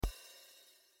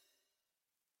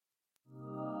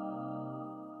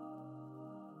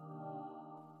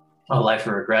a life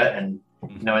of regret, and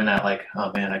knowing that like,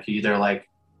 oh man, I could either like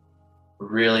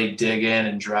really dig in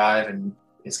and drive, and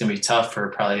it's going to be tough for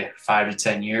probably 5 to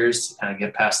 10 years to kind of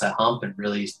get past that hump and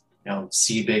really,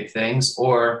 see big things,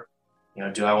 or,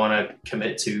 do I want to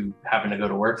commit to having to go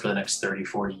to work for the next 30,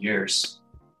 40 years?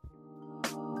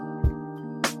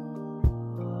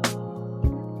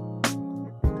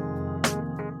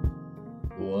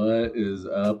 What is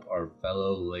up, our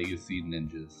fellow legacy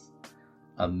ninjas?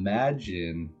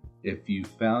 Imagine if you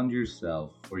found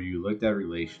yourself or you looked at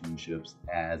relationships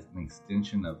as an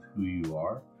extension of who you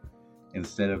are,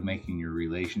 instead of making your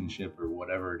relationship or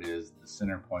whatever it is the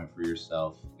center point for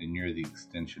yourself, and you're the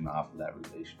extension off of that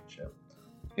relationship.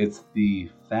 It's the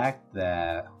fact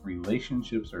that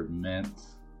relationships are meant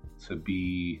to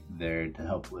be there to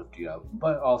help lift you up,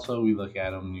 but also we look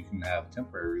at them, you can have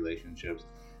temporary relationships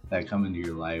that come into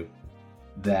your life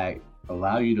that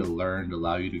allow you to learn, to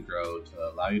allow you to grow,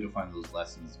 to allow you to find those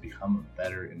lessons, become a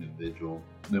better individual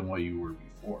than what you were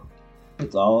before.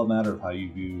 It's all a matter of how you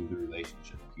view the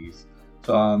relationship piece.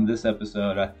 So on this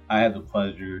episode, I had the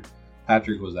pleasure,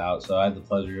 Patrick was out, so I had the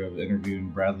pleasure of interviewing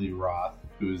Bradley Roth,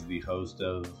 who is the host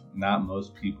of Not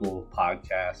Most People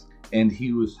podcast. And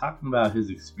he was talking about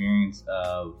his experience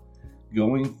of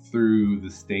going through the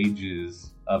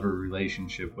stages of a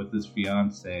relationship with his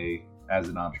fiance as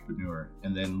an entrepreneur,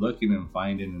 and then looking and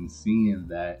finding and seeing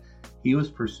that he was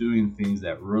pursuing things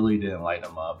that really didn't light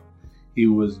him up. He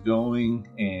was going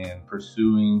and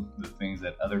pursuing the things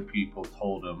that other people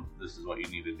told him, this is what you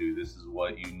need to do, this is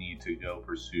what you need to go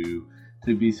pursue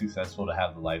to be successful, to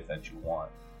have the life that you want.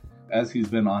 As he's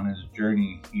been on his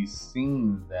journey, he's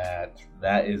seen that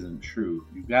that isn't true.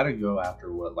 You've got to go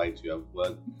after what lights you up,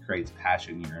 what creates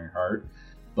passion in your heart,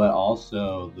 but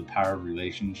also the power of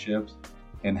relationships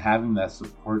and having that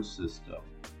support system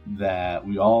that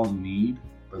we all need,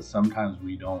 but sometimes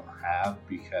we don't have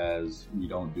because we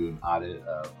don't do an audit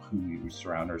of who we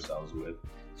surround ourselves with.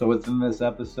 So within this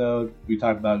episode, we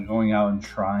talked about going out and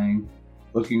trying,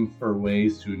 looking for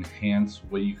ways to enhance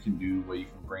what you can do, what you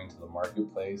can bring to the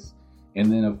marketplace,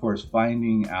 and then of course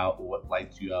finding out what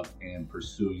lights you up and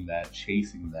pursuing that,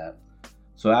 chasing that.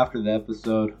 So after the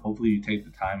episode, hopefully you take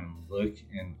the time and look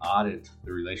and audit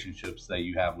the relationships that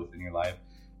you have within your life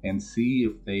and see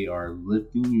if they are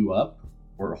lifting you up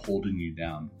or holding you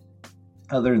down.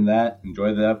 Other than that,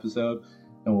 enjoy the episode,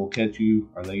 and we'll catch you,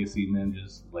 our legacy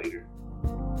ninjas, later.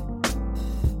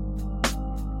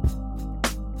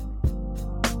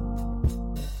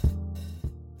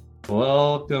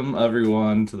 Welcome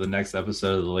everyone to the next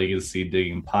episode of the Legacy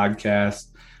Digging Podcast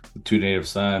with two native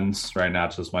sons. Right now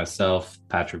it's just myself.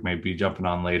 Patrick may be jumping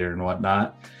on later and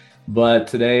whatnot. But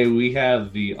today we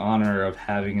have the honor of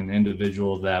having an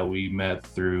individual that we met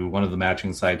through one of the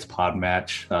matching sites,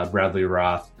 Podmatch, Bradley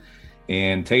Roth,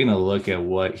 and taking a look at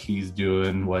what he's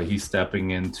doing, what he's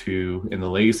stepping into, and the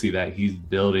legacy that he's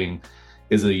building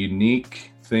is a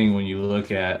unique thing when you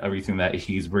look at everything that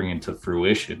he's bringing to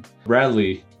fruition.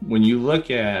 Bradley, when you look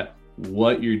at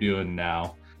what you're doing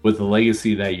now with the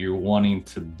legacy that you're wanting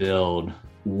to build,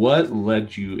 what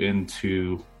led you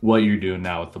into what you're doing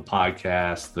now with the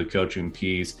podcast, the coaching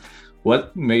piece?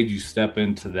 What made you step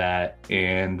into that,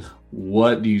 and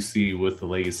what do you see with the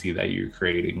legacy that you're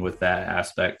creating with that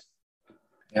aspect?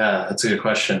 Yeah, that's a good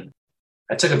question.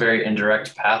 I took a very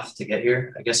indirect path to get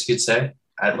here, I guess you could say.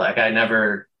 I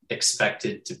never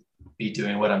expected to be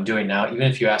doing what I'm doing now. Even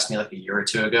if you asked me like a year or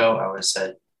two ago, I would have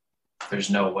said, there's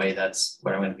no way that's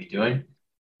what I'm going to be doing.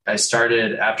 I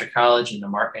started after college in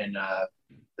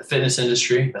the fitness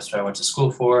industry. That's what I went to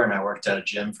school for. And I worked at a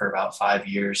gym for about 5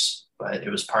 years, but it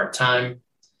was part-time.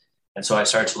 And so I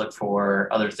started to look for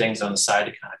other things on the side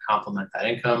to kind of complement that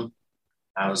income.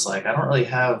 I was like, I don't really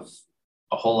have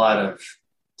a whole lot of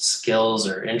skills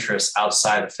or interests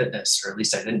outside of fitness, or at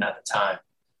least I didn't at the time.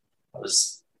 I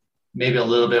was maybe a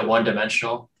little bit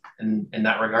one-dimensional in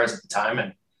that regards at the time.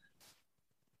 And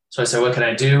so I said, what can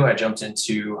I do? I jumped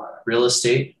into real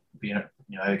estate.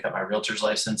 I got my realtor's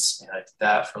license, and I did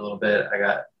that for a little bit.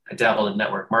 I dabbled in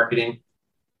network marketing,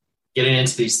 getting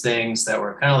into these things that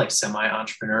were kind of like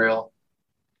semi-entrepreneurial.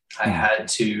 I had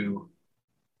to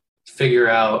figure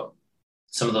out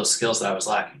some of those skills that I was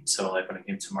lacking. So like when it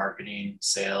came to marketing,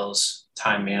 sales,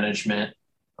 time management,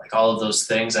 like all of those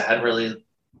things I hadn't really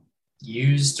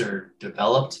used or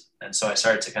developed. And so I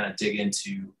started to kind of dig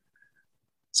into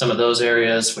some of those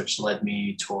areas, which led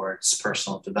me towards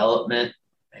personal development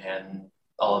and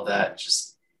all of that.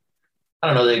 Just, I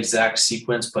don't know the exact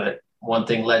sequence, but one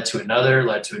thing led to another,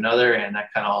 and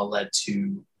that kind of all led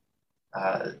to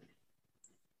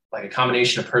like a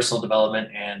combination of personal development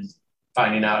and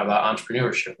finding out about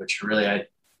entrepreneurship, which really I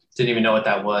didn't even know what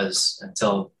that was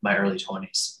until my early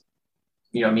 20s.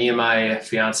 You know, me and my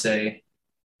fiance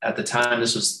at the time,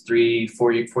 this was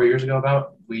 4 years ago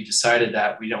about, we decided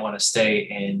that we didn't want to stay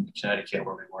in Connecticut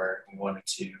where we were. We wanted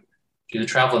to do the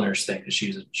travel nurse thing because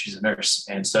she's a nurse.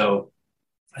 And so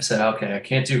I said, okay, I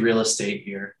can't do real estate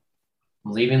here.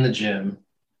 I'm leaving the gym.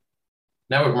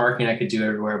 Network marketing I could do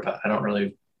everywhere, but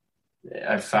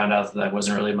I found out that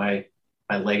wasn't really my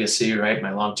legacy, right?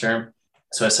 My long term.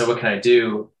 So I said, what can I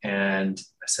do? And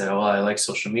I said, oh, well, I like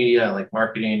social media. I like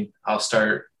marketing. I'll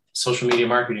start social media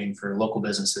marketing for local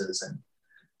businesses. And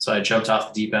so I jumped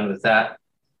off the deep end with that.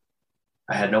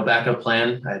 I had no backup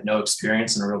plan. I had no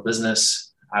experience in a real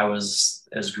business. I was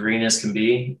as green as can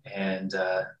be. And in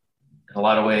a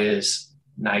lot of ways,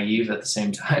 naive at the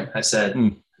same time. I said,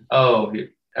 oh,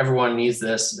 everyone needs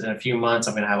this. In a few months,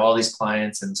 I'm going to have all these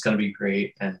clients and it's going to be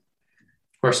great. And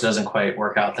of course, it doesn't quite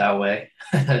work out that way.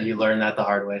 You learn that the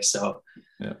hard way. So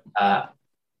I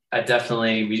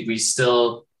definitely,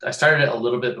 I started it a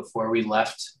little bit before we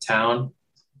left town,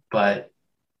 and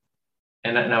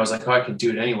I was like, oh, I could do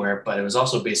it anywhere, but it was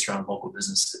also based around local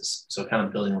businesses. So kind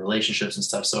of building relationships and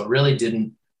stuff. So it really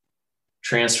didn't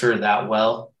transfer that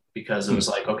well because it was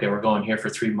like, okay, we're going here for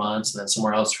 3 months and then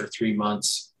somewhere else for 3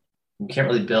 months. You can't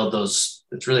really build those.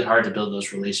 It's really hard to build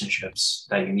those relationships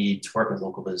that you need to work with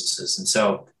local businesses. And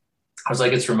so I was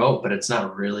like, it's remote, but it's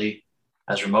not really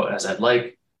as remote as I'd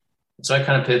like. So I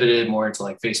kind of pivoted more into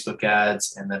like Facebook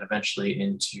ads and then eventually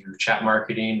into chat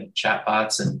marketing and chat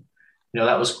bots. And,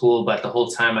 that was cool. But the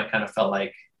whole time I kind of felt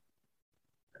like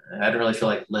I didn't really feel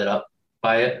like lit up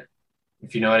by it,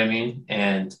 if you know what I mean.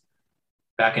 And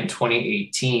back in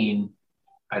 2018,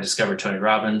 I discovered Tony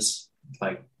Robbins,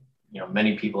 like,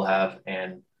 many people have.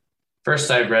 And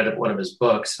first I read one of his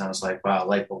books and I was like, wow,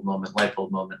 light bulb moment.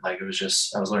 Like it was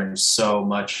just, I was learning so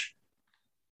much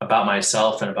about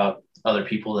myself and about other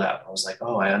people that I was like,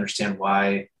 oh, I understand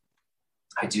why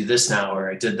I do this now,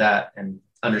 or I did that, and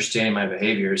understanding my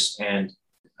behaviors. And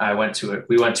we went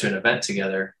to an event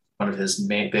together, one of his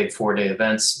main big 4-day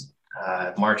events,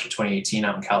 March of 2018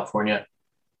 out in California.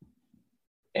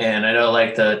 And I know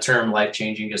like the term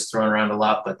life-changing gets thrown around a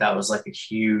lot, but that was like a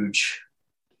huge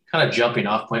kind of jumping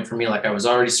off point for me. Like I was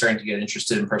already starting to get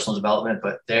interested in personal development,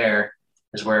 but there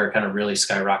is where it kind of really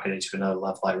skyrocketed to another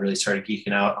level. I really started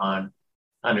geeking out on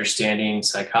understanding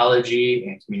psychology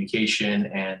and communication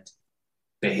and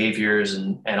behaviors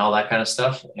and all that kind of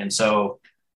stuff. And so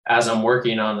as I'm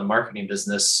working on the marketing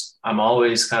business, I'm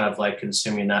always kind of like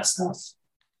consuming that stuff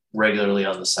regularly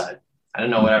on the side. I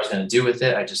didn't know what I was going to do with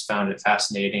it. I just found it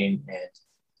fascinating.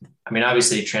 And I mean,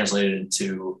 obviously it translated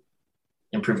into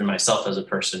improving myself as a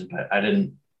person, but I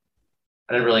didn't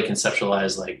really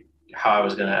conceptualize like how I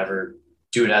was going to ever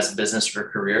do it as a business or a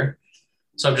career.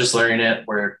 So I'm just learning it,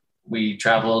 where we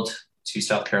traveled to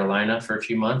South Carolina for a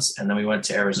few months and then we went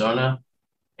to Arizona,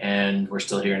 and we're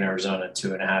still here in Arizona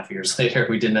 2.5 years later.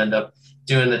 We didn't end up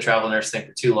doing the travel nurse thing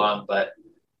for too long, but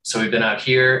so we've been out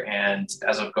here. And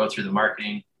as I go through the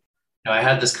marketing, I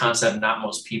had this concept, not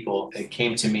most people. It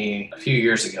came to me a few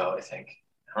years ago, I think.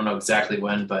 I don't know exactly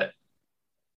when, but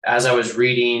as I was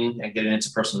reading and getting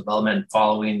into personal development and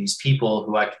following these people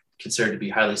who I considered to be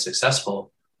highly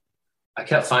successful, I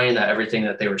kept finding that everything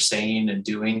that they were saying and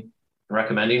doing and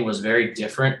recommending was very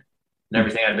different than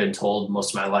everything I'd been told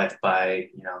most of my life by,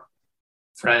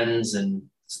 friends and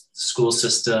school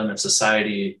system and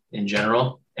society in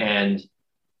general. And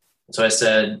so I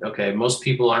said, okay, most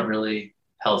people aren't really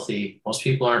healthy. Most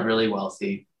people aren't really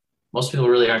wealthy. Most people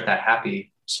really aren't that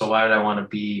happy. So why would I want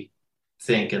to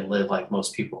think and live like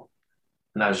most people?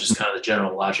 And that was just kind of the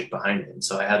general logic behind it. And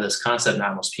so I had this concept,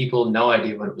 not most people, no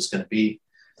idea what it was going to be.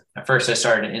 At first I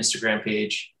started an Instagram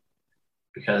page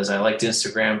because I liked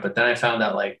Instagram, but then I found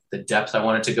that like the depth I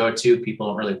wanted to go to, people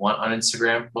don't really want on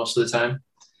Instagram most of the time.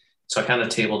 So I kind of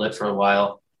tabled it for a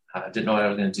while. Didn't know what I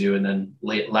was going to do. And then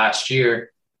late last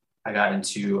year, I got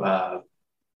into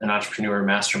an entrepreneur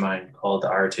mastermind called the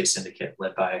Arete Syndicate,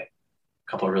 led by a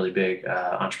couple of really big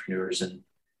entrepreneurs, and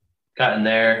got in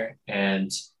there.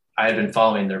 And I had been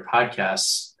following their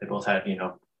podcasts. They both had,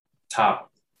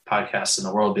 top podcasts in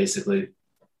the world, basically.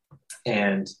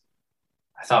 And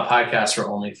I thought podcasts were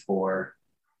only for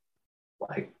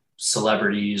like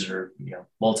celebrities or,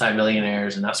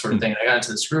 multimillionaires and that sort of thing. And I got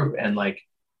into this group, and like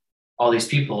all these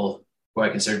people who I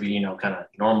consider to be, kind of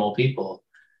normal people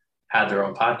had their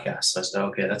own podcasts. So I said,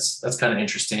 okay, that's kind of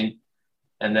interesting.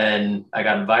 And then I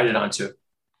got invited onto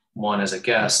one as a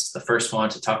guest, the first one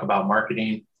to talk about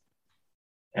marketing.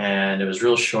 And it was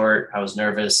real short. I was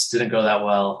nervous, didn't go that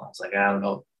well. I was like, I don't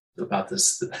know about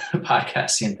this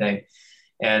podcasting thing.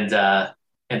 And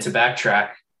to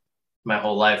backtrack, my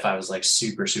whole life, I was like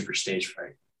super, super stage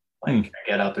fright. Like I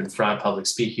get up in front, public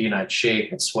speaking, I'd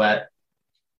shake and sweat.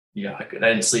 I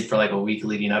didn't sleep for like a week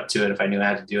leading up to it if I knew I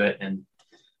had to do it. And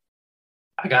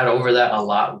I got over that a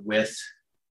lot with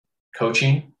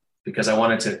coaching because I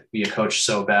wanted to be a coach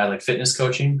so bad, like fitness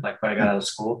coaching, like when I got out of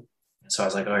school. And so I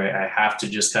was like, all right, I have to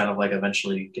just kind of like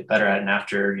eventually get better at it. And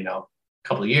after, a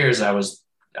couple of years, I was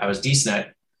decent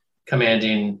at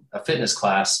commanding a fitness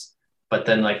class, but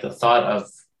then like the thought of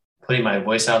putting my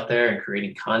voice out there and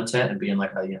creating content and being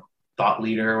like a, thought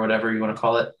leader or whatever you want to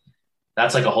call it,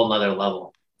 that's like a whole nother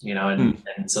level, and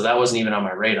so that wasn't even on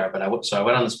my radar, but I went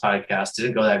on this podcast,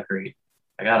 didn't go that great.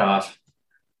 I got off.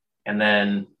 And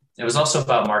then it was also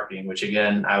about marketing, which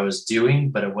again, I was doing,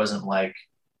 but it wasn't like,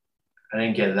 I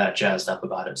didn't get that jazzed up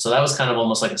about it. So that was kind of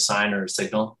almost like a sign or a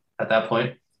signal at that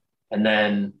point. And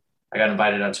then I got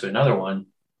invited onto another one.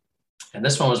 And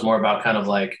this one was more about kind of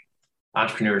like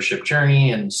entrepreneurship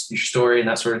journey and your story and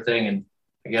that sort of thing. And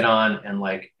I get on and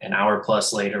like an hour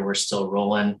plus later, we're still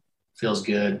rolling, feels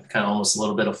good, kind of almost a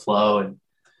little bit of flow. And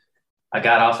I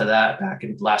got off of that back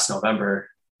in last November.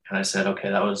 And I said,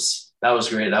 okay, that was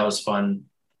great. That was fun.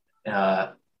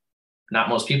 Not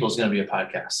most people is going to be a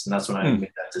podcast. And that's when I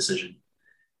made that decision.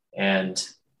 And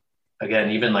again,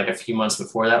 even like a few months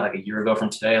before that, like a year ago from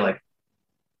today, like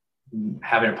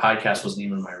having a podcast wasn't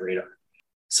even on my radar.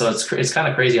 So it's kind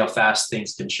of crazy how fast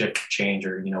things can shift, change,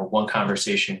 or, one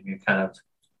conversation can kind of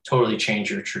totally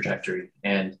change your trajectory.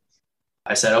 And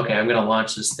I said, okay, I'm going to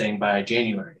launch this thing by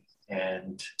January.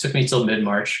 And it took me till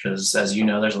mid-March because, as you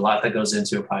know, there's a lot that goes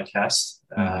into a podcast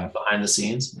behind the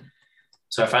scenes.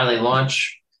 So I finally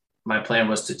launched. My plan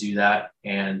was to do that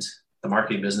and the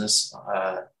marketing business.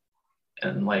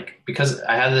 And like, because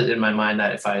I had it in my mind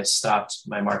that if I stopped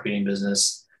my marketing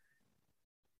business,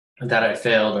 that I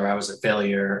failed or I was a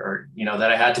failure, or,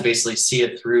 that I had to basically see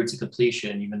it through to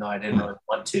completion, even though I didn't really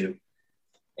want to.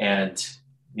 And,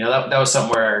 that was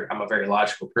something where I'm a very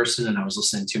logical person and I was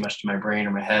listening too much to my brain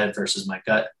or my head versus my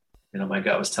gut. My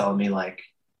gut was telling me like,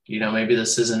 maybe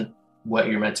this isn't what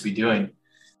you're meant to be doing.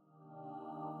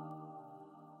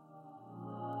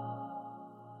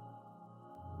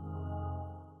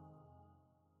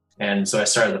 And so I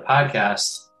started the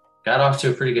podcast, got off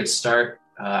to a pretty good start.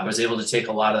 I was able to take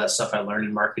a lot of that stuff I learned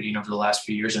in marketing over the last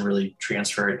few years and really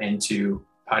transfer it into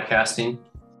podcasting,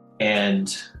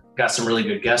 and got some really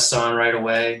good guests on right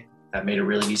away. That made it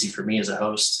really easy for me as a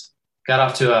host. Got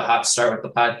off to a hot start with the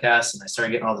podcast, and I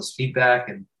started getting all this feedback,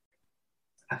 and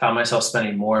I found myself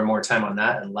spending more and more time on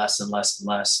that and less and less and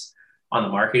less on the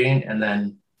marketing. And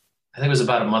then I think it was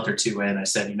about a month or two in, I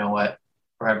said, you know what,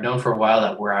 where I've known for a while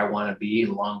that where I want to be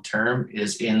long-term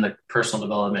is in the personal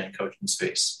development and coaching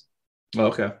space.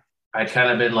 Okay. I'd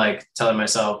kind of been like telling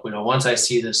myself, once I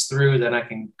see this through, then I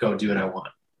can go do what I want,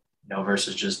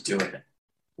 versus just doing it.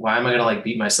 Why am I going to like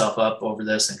beat myself up over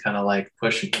this and kind of like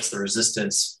push against the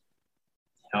resistance?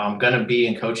 I'm going to be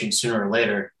in coaching sooner or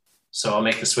later. So I'll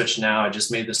make the switch now. I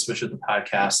just made the switch with the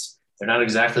podcast. They're not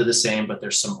exactly the same, but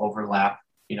there's some overlap,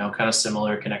 kind of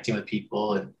similar, connecting with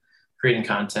people and creating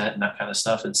content and that kind of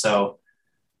stuff. And so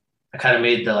I kind of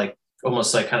made the like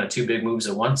almost like kind of two big moves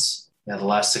at once. The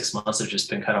last 6 months have just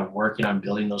been kind of working on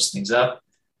building those things up,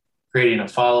 creating a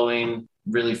following,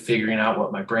 really figuring out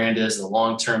what my brand is, the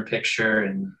long-term picture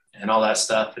and all that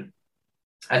stuff. And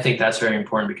I think that's very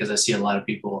important because I see a lot of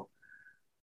people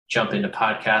jump into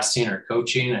podcasting or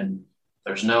coaching and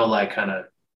there's no like kind of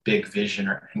big vision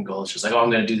or end goal. It's just like, oh, I'm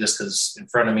going to do this because in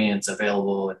front of me and it's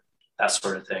available and that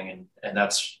sort of thing. And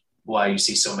that's why you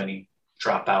see so many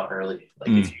drop out early.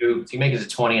 Like if you make it to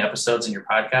 20 episodes in your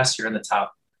podcast, you're in the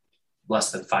top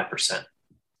less than 5%.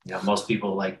 Most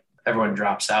people, like everyone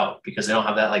drops out because they don't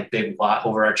have that like big why,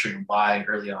 overarching why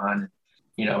early on.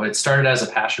 It started as a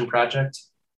passion project.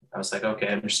 I was like, okay,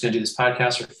 I'm just going to do this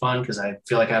podcast for fun because I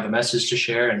feel like I have a message to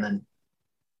share. And then,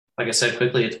 like I said,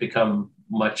 quickly, it's become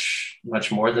much,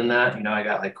 much more than that. I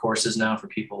got like courses now for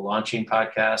people launching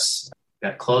podcasts,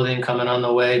 got clothing coming on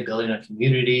the way, building a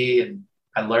community. And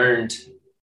I learned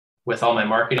with all my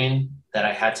marketing that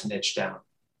I had to niche down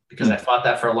because I fought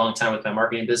that for a long time with my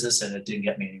marketing business and it didn't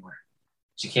get me anywhere.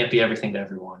 So you can't be everything to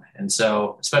everyone. And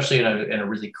so, especially in a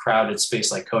really crowded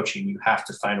space like coaching, you have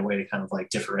to find a way to kind of like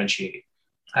differentiate.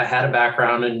 I had a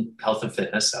background in health and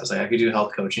fitness. I was like, I could do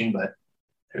health coaching, but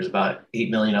there's about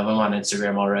 8 million of them on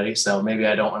Instagram already. So maybe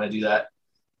I don't want to do that.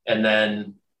 And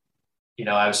then,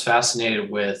 I was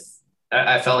fascinated with,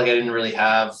 I felt like I didn't really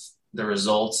have the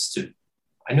results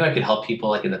I knew I could help people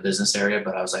like in the business area,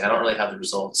 but I was like, I don't really have the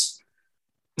results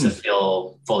to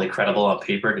feel fully credible on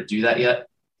paper to do that yet.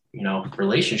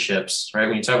 Relationships, right?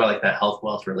 When you talk about like that health,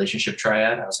 wealth, relationship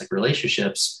triad, I was like,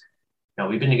 relationships,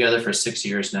 we've been together for 6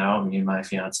 years now, me and my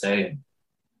fiance, and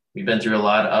we've been through a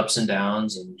lot of ups and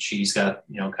downs, and she's got,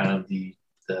 kind of the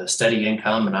steady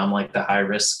income, and I'm like the high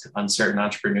risk, uncertain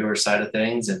entrepreneur side of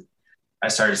things. And I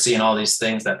started seeing all these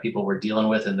things that people were dealing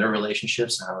with in their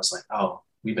relationships. And I was like, oh,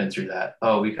 we've been through that.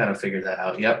 Oh, we kind of figured that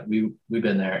out. Yep. We've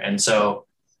been there. And so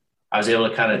I was able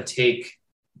to kind of take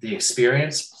the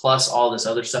experience plus all this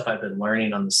other stuff I've been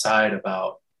learning on the side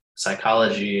about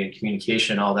psychology and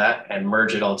communication, all that, and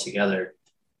merge it all together.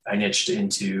 I niched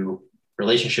into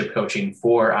relationship coaching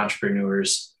for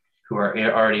entrepreneurs who are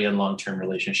already in long-term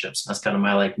relationships. That's kind of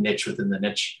my like niche within the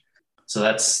niche. So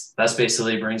that's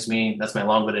basically that's my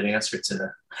long-winded answer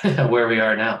to where we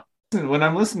are now. When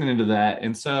I'm listening to that,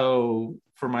 and so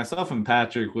for myself and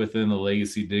Patrick within the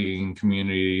legacy digging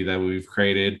community that we've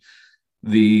created,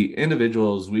 the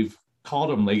individuals, we've called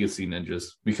them legacy ninjas,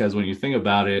 because when you think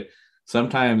about it,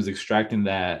 sometimes extracting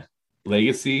that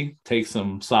legacy takes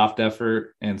some soft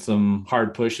effort and some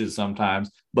hard pushes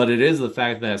sometimes, but it is the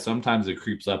fact that sometimes it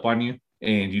creeps up on you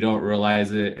and you don't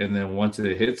realize it. And then once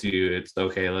it hits you, it's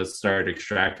okay, let's start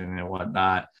extracting and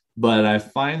whatnot. But I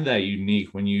find that unique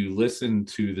when you listen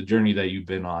to the journey that you've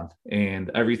been on and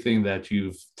everything that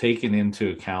you've taken into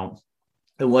account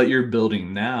and what you're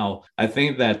building now. I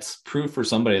think that's proof for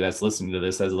somebody that's listening to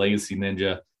this as a legacy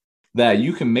ninja that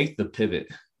you can make the pivot,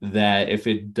 that if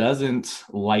it doesn't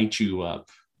light you up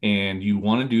and you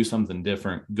want to do something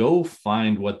different, go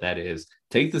find what that is.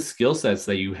 Take the skill sets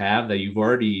that you have, that you've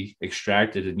already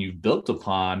extracted and you've built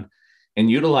upon, and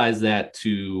utilize that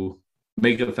to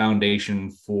make a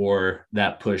foundation for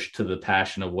that push to the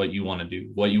passion of what you want to do,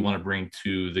 what you want to bring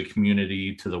to the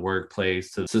community, to the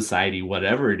workplace, to society,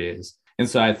 whatever it is. And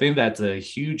so I think that's a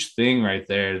huge thing right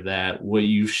there, that what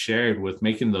you've shared with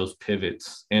making those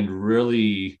pivots and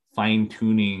really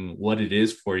fine-tuning what it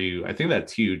is for you, I think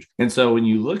that's huge. And so when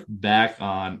you look back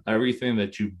on everything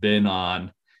that you've been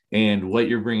on and what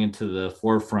you're bringing to the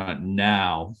forefront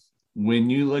now, when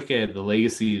you look at the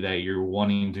legacy that you're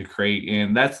wanting to create,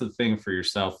 and that's the thing for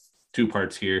yourself, two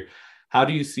parts here, how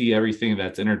do you see everything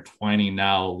that's intertwining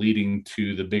now leading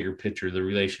to the bigger picture, the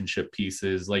relationship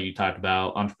pieces, like you talked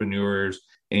about, entrepreneurs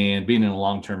and being in a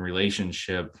long-term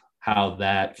relationship, how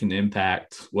that can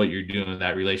impact what you're doing in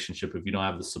that relationship if you don't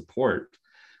have the support?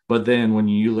 But then when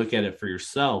you look at it for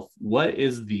yourself, what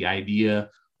is the idea,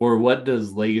 or what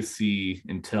does legacy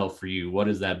entail for you? What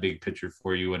is that big picture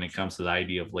for you when it comes to the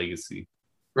idea of legacy?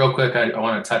 Real quick, I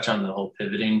want to touch on the whole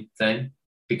pivoting thing,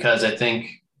 because I think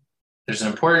there's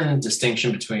an important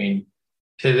distinction between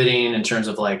pivoting in terms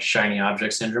of like shiny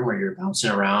object syndrome, where you're bouncing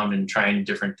around and trying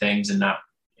different things and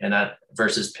that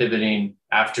versus pivoting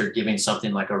after giving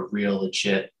something like a real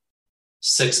legit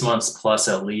 6 months plus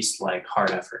at least like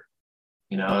hard effort.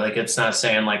 Like it's not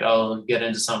saying like, oh, get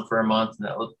into something for a month and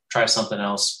then try something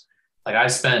else. Like I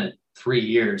spent 3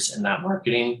 years in that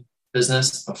marketing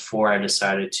business before I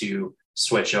decided to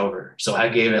switch over. So I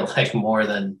gave it like more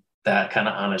than that kind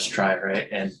of honest try, right?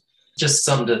 And just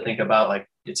something to think about. Like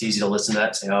it's easy to listen to that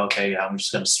and say, oh, okay, I'm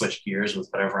just going to switch gears with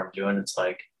whatever I'm doing. It's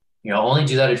like, only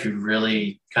do that if you've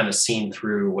really kind of seen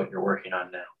through what you're working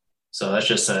on now. So that's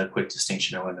just a quick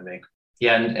distinction I wanted to make.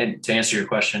 Yeah. And to answer your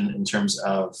question in terms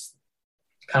of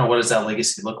kind of what does that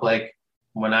legacy look like?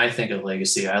 When I think of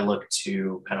legacy, I look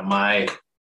to kind of my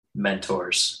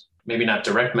mentors, maybe not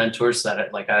direct mentors that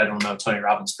I don't know Tony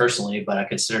Robbins personally, but I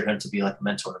consider him to be like a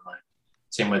mentor of mine.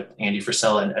 Same with Andy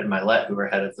Frisella and Ed Mylett, who are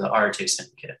head of the Arete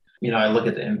Syndicate. I look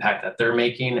at the impact that they're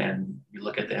making, and you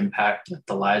look at the impact,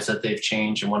 the lives that they've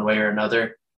changed in one way or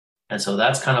another. And so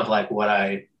that's kind of like what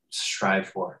I strive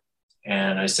for.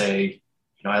 And I say,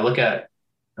 I look at,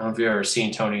 I don't know if you've ever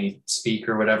seen Tony speak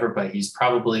or whatever, but he's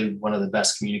probably one of the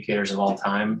best communicators of all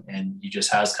time. And he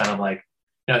just has kind of like,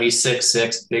 he's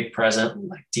 6'6", big present,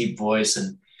 like deep voice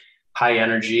and high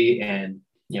energy. And,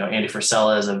 Andy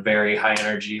Frisella is a very high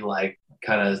energy, like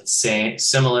kind of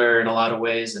similar in a lot of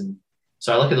ways. And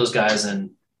so I look at those guys,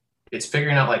 and it's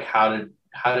figuring out like how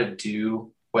to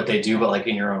do what they do, but like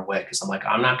in your own way. Cause I'm like,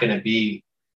 I'm not going to be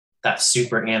that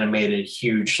super animated,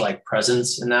 huge, like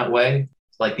presence in that way.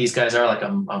 Like these guys are, like,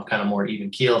 I'm kind of more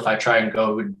even keel. If I try and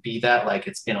go and be that, like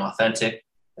it's inauthentic,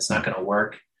 it's not going to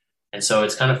work. And so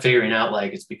it's kind of figuring out,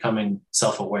 like it's becoming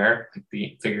self-aware,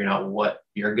 like figuring out what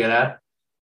you're good at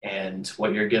and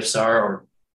what your gifts are, or,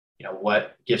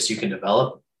 what gifts you can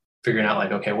develop, figuring out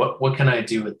like, okay, what can I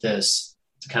do with this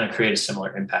to kind of create a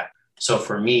similar impact? So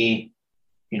for me,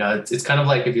 it's kind of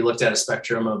like if you looked at a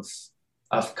spectrum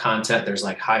of content, there's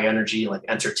like high energy, like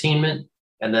entertainment.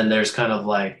 And then there's kind of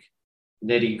like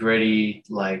nitty gritty,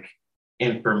 like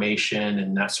information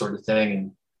and that sort of thing.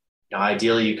 And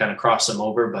ideally you kind of cross them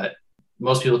over, but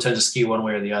most people tend to skew one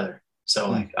way or the other. So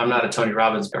like, I'm not a Tony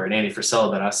Robbins or an Andy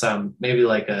Frisella, but I sound maybe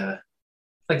like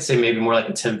say maybe more like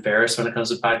a Tim Ferriss when it comes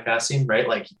to podcasting, right?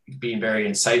 Like being very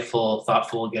insightful,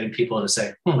 thoughtful, getting people to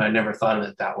say, I never thought of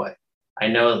it that way. I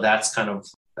know that's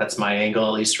my angle,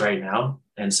 at least right now.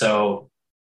 And so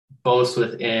both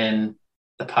within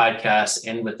the podcast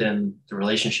and within the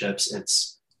relationships,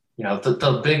 it's,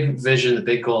 the big vision, the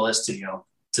big goal is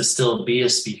to still be a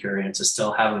speaker and to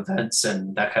still have events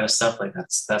and that kind of stuff. Like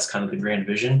that's kind of the grand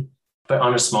vision. But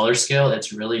on a smaller scale,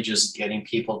 it's really just getting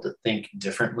people to think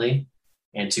differently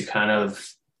and to kind of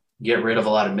get rid of a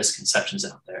lot of misconceptions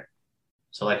out there.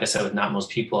 So like I said, with Not Most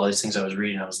People, all these things I was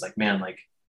reading, I was like, man, like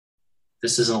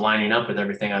this isn't lining up with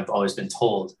everything I've always been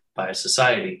told by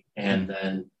society. And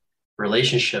then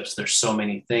relationships, there's so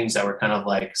many things that were kind of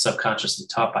like subconsciously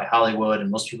taught by Hollywood,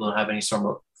 and most people don't have any sort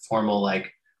of formal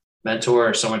like mentor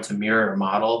or someone to mirror or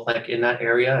model like in that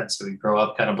area. And so we grow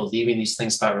up kind of believing these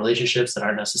things about relationships that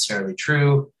aren't necessarily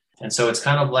true. And so it's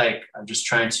kind of like I'm just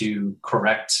trying to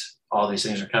correct all these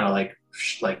things, are kind of like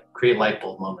create light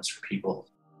bulb moments for people.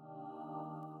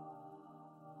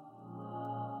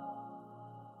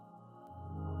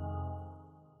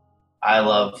 I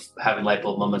love having light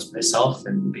bulb moments myself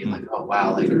and being like, oh,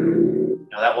 wow, like,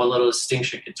 that one little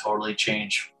distinction could totally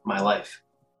change my life,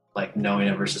 like knowing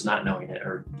it versus not knowing it,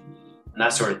 and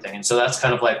that sort of thing. And so that's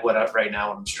kind of like right now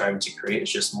what I'm striving to create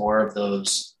is just more of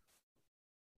those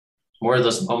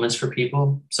moments for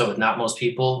people. So with Not Most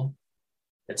People,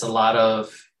 it's a lot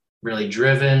of really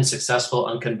driven, successful,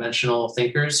 unconventional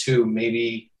thinkers who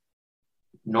maybe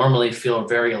normally feel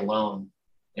very alone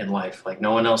in life. Like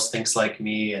no one else thinks like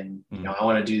me. And, I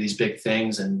want to do these big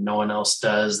things and no one else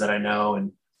does that I know.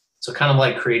 And so kind of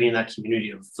like creating that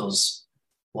community of those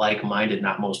like-minded,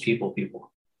 not most people.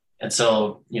 And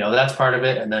so, that's part of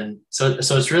it. And then, so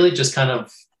it's really just kind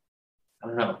of, I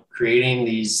don't know, creating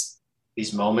these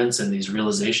moments and these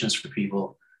realizations for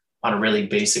people on a really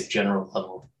basic general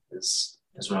level is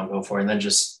what I'm going for. And then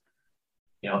just,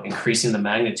 increasing the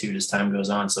magnitude as time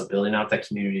goes on. So building out that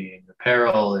community and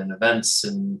apparel and events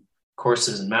and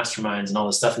courses and masterminds and all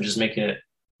this stuff, and just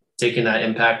taking that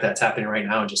impact that's happening right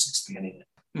now and just expanding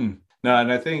it. No,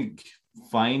 and I think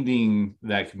finding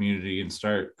that community and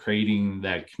start creating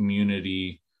that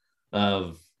community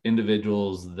of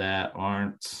individuals that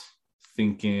aren't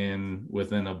thinking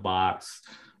within a box,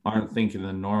 aren't thinking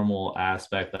the normal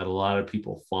aspect that a lot of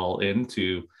people fall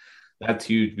into. That's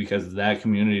huge, because that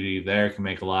community there can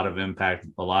make a lot of impact,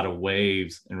 a lot of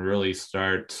waves, and really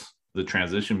start the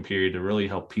transition period to really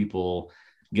help people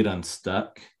get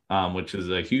unstuck, which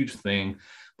is a huge thing.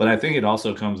 But I think it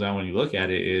also comes down, when you look at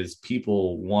it, is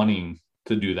people wanting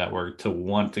to do that work, to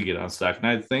want to get unstuck. And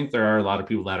I think there are a lot of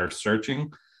people that are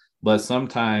searching, but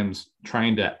sometimes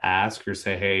trying to ask or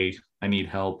say, hey, I need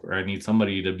help, or I need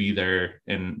somebody to be there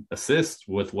and assist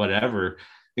with whatever,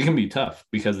 it can be tough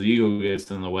because the ego gets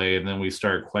in the way, and then we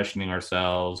start questioning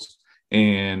ourselves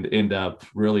and end up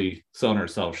really selling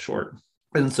ourselves short.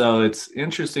 And so it's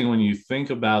interesting when you think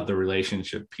about the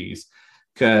relationship piece,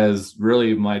 because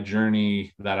really my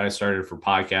journey that I started for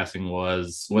podcasting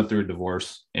went through a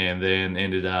divorce, and then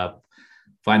ended up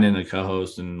finding a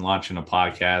co-host and launching a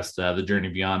podcast, The Journey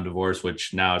Beyond Divorce,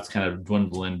 which now it's kind of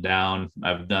dwindling down.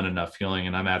 I've done enough healing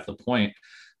and I'm at the point.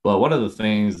 But one of the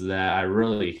things that I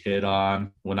really hit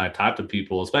on when I talk to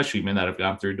people, especially men that have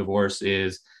gone through divorce,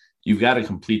 is you've got to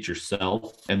complete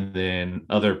yourself. And then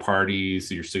other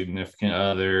parties, your significant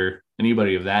other,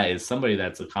 anybody of that is somebody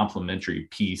that's a complementary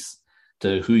piece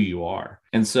to who you are.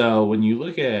 And so when you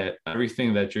look at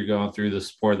everything that you're going through, the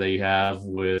support that you have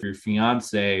with your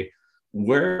fiance,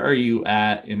 where are you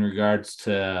at in regards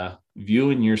to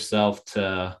viewing yourself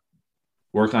to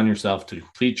work on yourself, to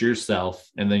complete yourself,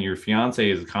 and then your fiance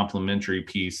is a complementary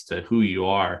piece to who you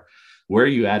are? Where are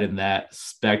you at in that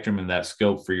spectrum and that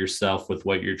scope for yourself with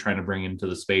what you're trying to bring into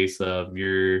the space of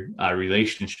your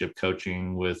relationship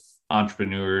coaching with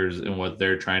entrepreneurs and what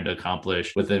they're trying to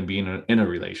accomplish within being in a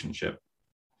relationship?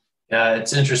 Yeah,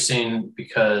 it's interesting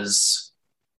because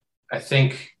I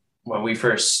think when we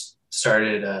first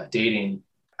started dating,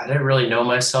 I didn't really know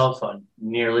myself on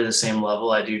nearly the same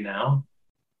level I do now.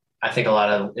 I think in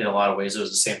a lot of ways it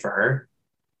was the same for her.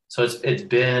 So it's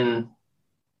been,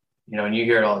 and you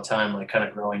hear it all the time, like kind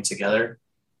of growing together.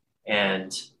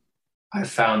 And I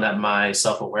found that my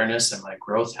self-awareness and my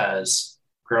growth has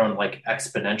grown like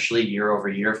exponentially year over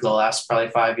year for the last probably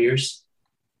 5 years.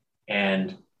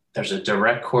 And there's a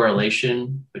direct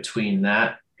correlation between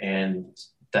that and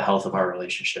the health of our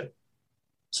relationship.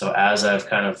 So as I've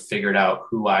kind of figured out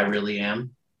who I really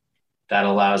am, that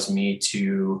allows me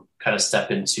to kind of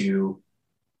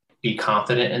be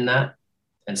confident in that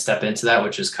and step into that,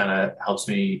 which is kind of helps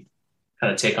me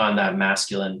kind of take on that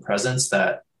masculine presence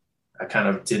that I kind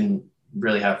of didn't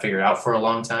really have figured out for a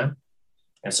long time.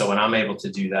 And so when I'm able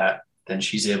to do that, then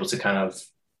she's able to kind of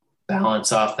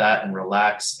balance off that and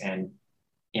relax and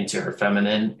into her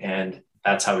feminine. And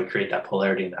that's how we create that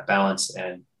polarity and that balance.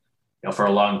 And, for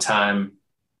a long time,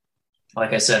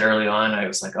 like I said early on, I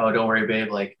was like, oh, don't worry,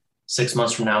 babe. Like 6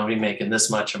 months from now, I'll be making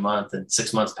this much a month, and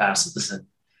 6 months passes and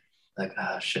like,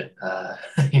 shit,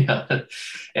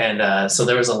 And so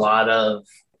there was a lot of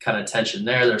kind of tension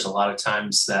there. There's a lot of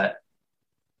times that,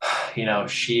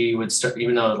 she would start,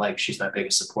 even though like she's my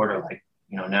biggest supporter, like,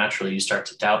 naturally you start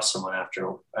to doubt someone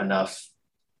after enough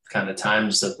kind of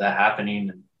times of that happening.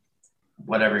 And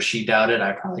whatever she doubted,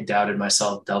 I probably doubted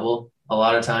myself double a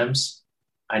lot of times.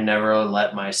 I never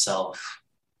let myself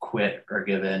quit or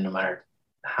give in, no matter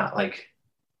how, like,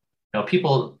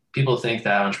 people think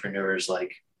that entrepreneurs,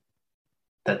 like,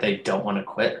 that they don't want to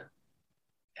quit.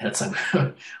 And it's like,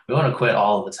 we want to quit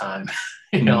all the time,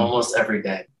 almost every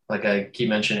day. Like I keep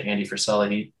mentioning Andy Frisella,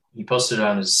 he posted it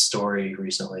on his story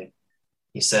recently.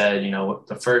 He said,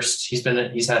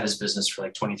 he's had his business for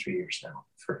like 23 years now,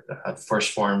 for a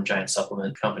First Form giant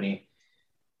supplement company.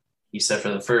 He said for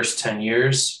the first 10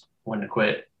 years, wanted to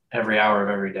quit every hour of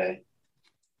every day.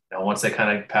 Once they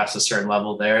kind of passed a certain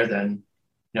level there, then,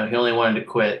 he only wanted to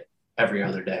quit every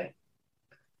other day.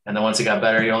 And then once it got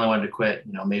better, he only wanted to quit,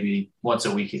 maybe once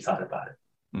a week he thought about it.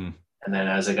 And then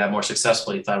as it got more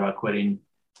successful, he thought about quitting,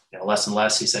 less and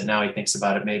less. He said now he thinks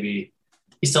about it. Maybe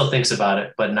he still thinks about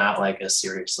it, but not like as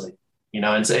seriously,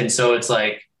 and so it's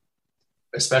like,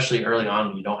 especially early on,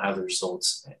 when you don't have the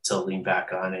results to lean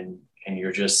back on, and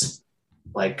you're just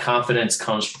like, confidence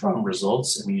comes from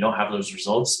results. And when you don't have those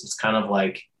results, it's kind of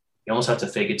like you almost have to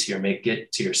fake it till you make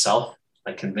it to yourself,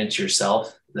 like convince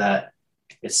yourself that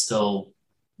it's still,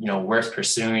 worth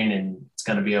pursuing and it's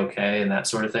going to be okay and that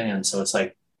sort of thing. And so it's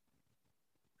like,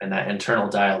 and that internal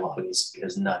dialogue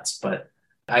is nuts. But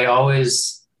I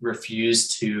always refuse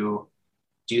to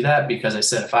do that, because I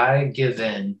said, if I give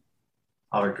in,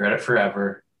 I'll regret it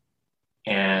forever,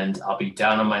 and I'll be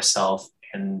down on myself,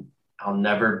 and I'll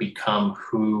never become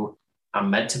who I'm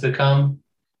meant to become.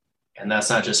 And that's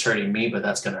not just hurting me, but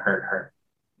that's going to hurt her,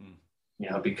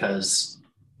 because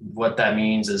what that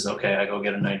means is, okay, I go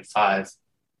get a 9 to 5.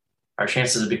 Our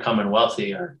chances of becoming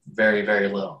wealthy are very, very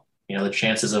low. The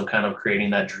chances of kind of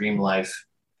creating that dream life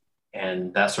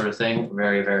and that sort of thing,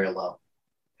 very, very low.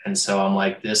 And so I'm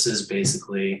like, this is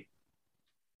basically,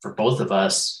 for both of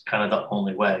us, kind of the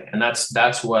only way. And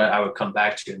that's what I would come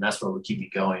back to. And that's what would keep me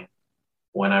going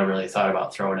when I really thought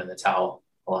about throwing in the towel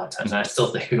a lot of times. And I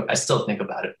still think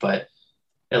about it, but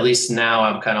at least now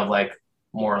I'm kind of like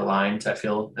more aligned, I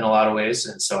feel, in a lot of ways.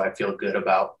 And so I feel good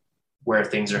about where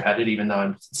things are headed, even though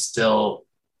I'm still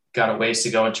got a ways to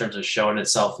go in terms of showing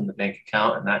itself in the bank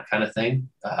account and that kind of thing,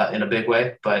 in a big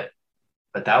way. But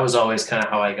that was always kind of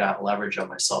how I got leverage on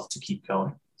myself to keep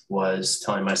going, was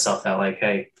telling myself that, like,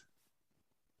 hey,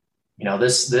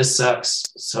 this sucks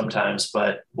sometimes,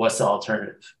 but what's the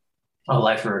alternative? A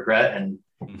life of regret. And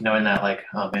knowing that, like,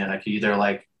 oh man, I could either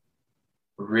like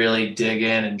really dig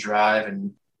in and drive,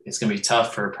 and it's going to be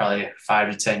tough for probably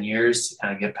 5 to 10 years to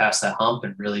kind of get past that hump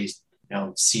and really,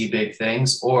 see big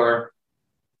things, or,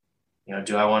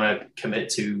 do I want to commit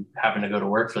to having to go to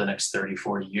work for the next 30,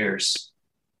 40 years?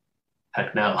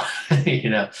 Heck no,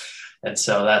 And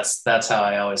so that's how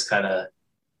I always kind of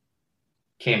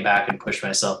came back and pushed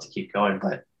myself to keep going.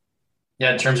 But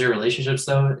yeah, in terms of your relationships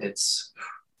though, it's,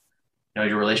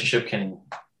 your relationship can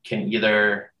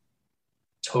either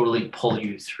totally pull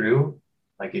you through.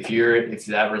 Like if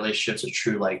that relationship's a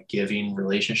true, like, giving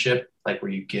relationship, like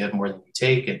where you give more than you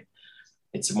take, and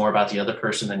it's more about the other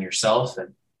person than yourself,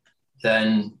 and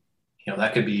then,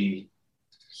 that could be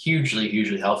hugely,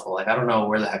 hugely helpful. Like, I don't know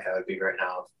where the heck I would be right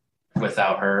now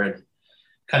without her, and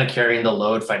kind of carrying the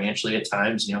load financially at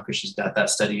times, because she's got that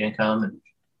steady income, and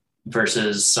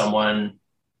versus someone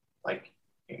like,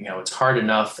 it's hard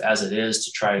enough as it is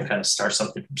to try and kind of start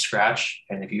something from scratch.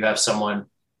 And if you have someone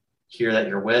here that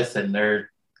you're with and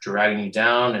they're dragging you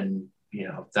down, and,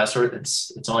 that sort of,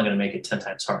 it's only going to make it 10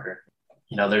 times harder.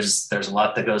 There's a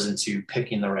lot that goes into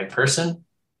picking the right person.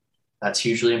 That's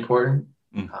hugely important.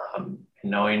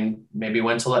 Knowing maybe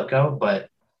when to let go. But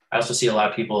I also see a lot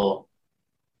of people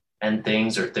end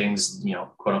things, or things,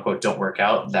 quote unquote, don't work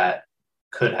out that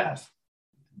could have.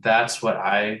 That's what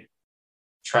I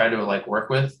try to like work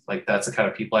with. Like, that's the kind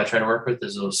of people I try to work with,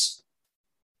 is those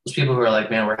people who are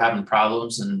like, man, we're having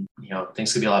problems, and,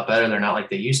 things could be a lot better. They're not like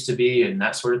they used to be, and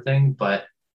that sort of thing. But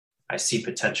I see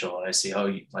potential, and I see,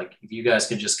 like, if you guys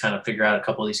can just kind of figure out a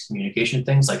couple of these communication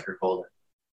things, like, you're golden.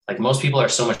 Like, most people are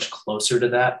so much closer to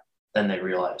that than they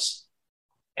realize.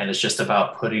 And it's just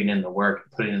about putting in the work,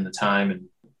 putting in the time. And,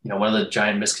 one of the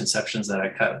giant misconceptions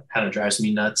that kind of drives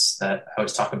me nuts that I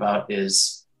always talk about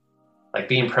is like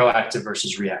being proactive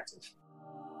versus reactive.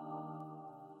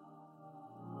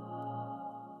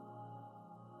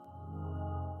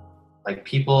 Like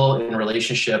people in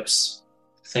relationships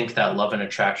think that love and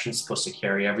attraction is supposed to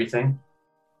carry everything.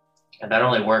 And that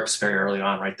only works very early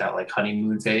on, right? That like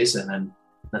honeymoon phase, and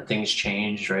then things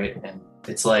change, right? And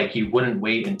it's like you wouldn't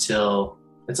wait until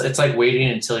it's like waiting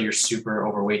until you're super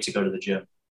overweight to go to the gym.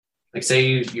 Like say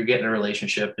you get in a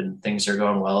relationship and things are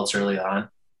going well, it's early on.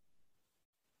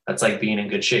 That's like being in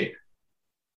good shape.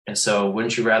 And so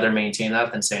wouldn't you rather maintain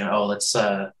that than saying, oh, let's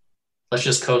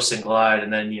just coast and glide.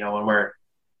 And then, when we're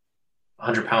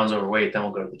 100 pounds overweight, then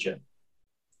we'll go to the gym.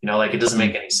 Like it doesn't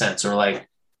make any sense. Or like,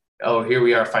 oh, here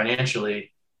we are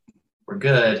financially, we're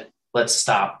good. Let's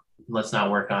stop. Let's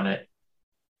not work on it.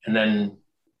 And then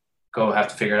go have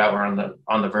to figure it out. We're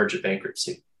on the verge of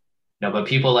bankruptcy. But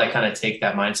people like kind of take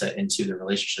that mindset into their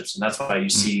relationships. And that's why you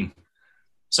see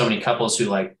so many couples who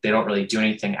like, they don't really do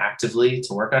anything actively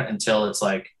to work on until it's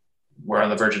like, we're on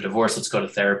the verge of divorce. Let's go to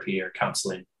therapy or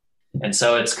counseling. And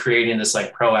so it's creating this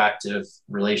like proactive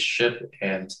relationship.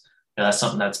 And that's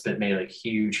something that's been made a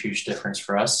huge difference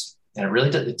for us. And it really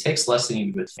it takes less than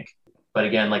you would think. But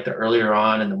again, like the earlier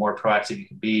on and the more proactive you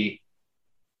can be,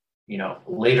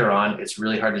 later on, it's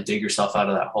really hard to dig yourself out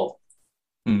of that hole.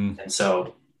 And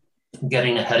so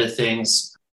getting ahead of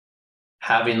things,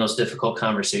 having those difficult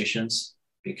conversations,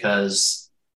 because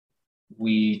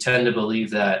we tend to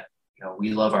believe that,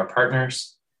 we love our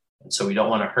partners. And so we don't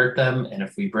want to hurt them. And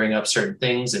if we bring up certain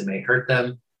things, it may hurt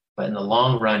them. But in the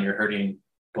long run, you're hurting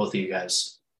both of you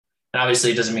guys. And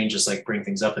obviously it doesn't mean just like bring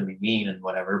things up and be mean and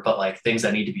whatever, but like things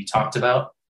that need to be talked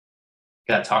about,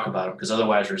 you got to talk about them, because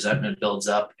otherwise resentment builds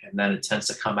up and then it tends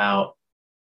to come out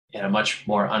in a much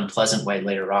more unpleasant way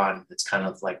later on. It's kind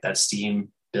of like that steam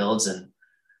builds and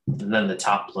then the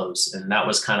top blows. And that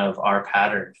was kind of our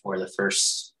pattern for the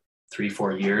first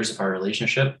 3-4 years of our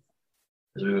relationship,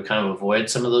 because we would kind of avoid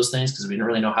some of those things because we didn't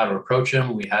really know how to approach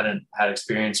them. We hadn't had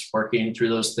experience working through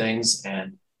those things.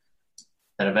 And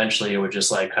then eventually it would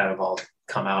just like kind of all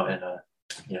come out in a,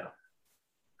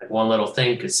 like one little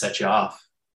thing could set you off.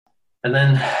 And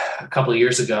then a couple of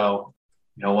years ago,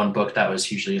 one book that was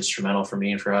hugely instrumental for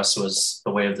me and for us was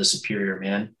The Way of the Superior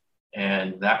Man.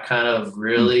 And that kind of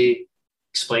really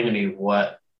explained to me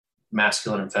what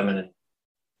masculine and feminine,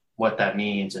 what that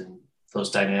means and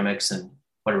those dynamics and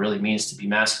what it really means to be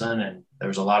masculine. And there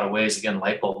was a lot of ways, again,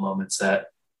 light bulb moments that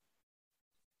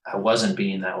I wasn't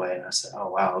being that way. And I said,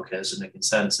 oh, wow, okay, this is making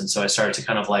sense. And so I started to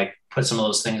kind of like put some of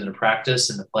those things into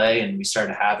practice, into play. And we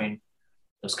started having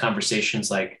those conversations,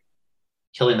 like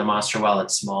killing the monster while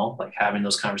it's small, like having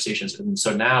those conversations. And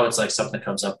so now it's like something that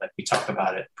comes up, like we talk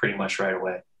about it pretty much right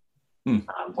away.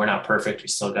 We're not perfect. We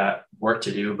still got work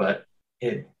to do, but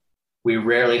we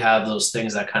rarely have those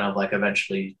things that kind of like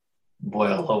eventually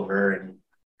boil over.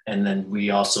 And then we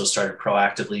also started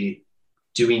proactively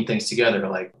doing things together,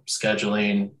 like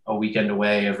scheduling a weekend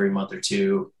away every month or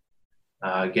two,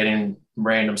 getting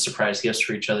random surprise gifts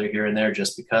for each other here and there,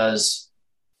 just because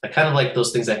I kind of like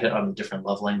those things that hit on the different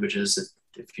love languages,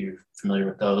 if you're familiar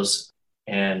with those,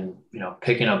 and,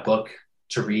 picking a book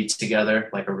to read together,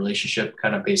 like a relationship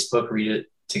kind of based book, read it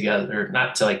together,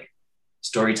 not to like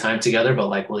story time together, but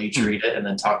like we'll each read it and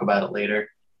then talk about it later.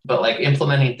 But like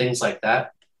implementing things like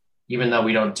that, even though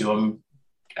we don't do them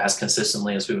as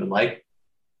consistently as we would like,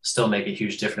 still make a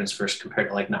huge difference first compared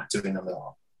to like not doing them at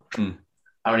all.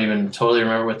 I don't even totally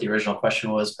remember what the original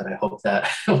question was, but I hope that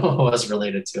was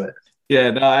related to it. Yeah,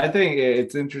 no, I think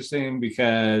it's interesting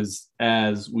because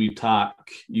as we talk,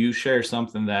 you share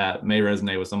something that may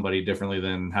resonate with somebody differently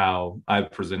than how I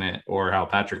present it or how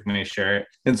Patrick may share it.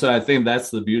 And so I think that's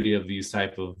the beauty of these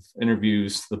type of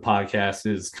interviews, the podcast,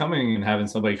 is coming and having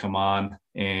somebody come on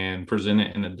and present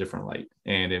it in a different light.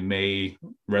 And it may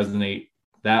resonate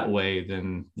that way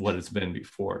than what it's been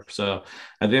before. So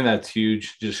I think that's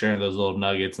huge, just sharing those little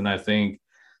nuggets. And I think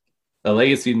a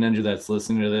legacy ninja that's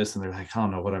listening to this and they're like, I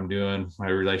don't know what I'm doing, my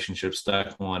relationship's stuck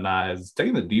and whatnot, is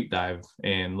taking the deep dive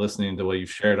and listening to what you've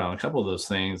shared on a couple of those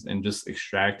things and just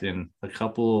extracting a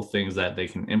couple of things that they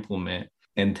can implement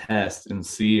and test and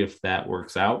see if that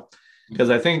works out. Because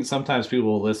I think sometimes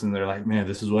people will listen, they're like, man,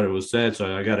 this is what it was said,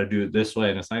 so I got to do it this way.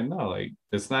 And it's like, no, like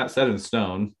it's not set in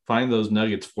stone. Find those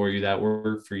nuggets for you that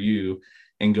work for you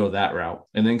and go that route,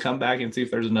 and then come back and see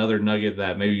if there's another nugget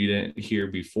that maybe you didn't hear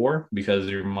before because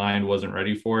your mind wasn't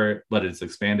ready for it, but it's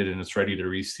expanded and it's ready to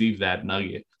receive that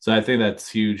nugget. So I think that's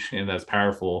huge and that's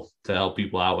powerful to help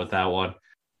people out with that one.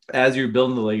 as you're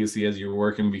building the legacy, as you're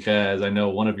working, because I know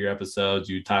one of your episodes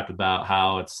you talked about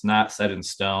how it's not set in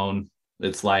stone,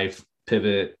 it's life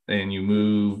pivot, and you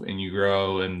move and you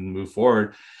grow and move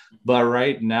forward. But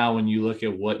right now, when you look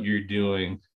at what you're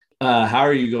doing, how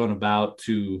are you going about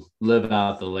to live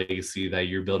out the legacy that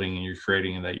you're building and you're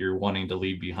creating and that you're wanting to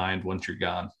leave behind once you're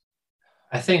gone?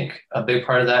 I think a big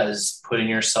part of that is putting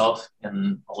yourself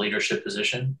in a leadership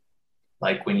position.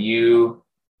 Like when you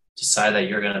decide that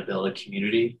you're going to build a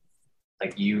community,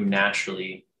 like you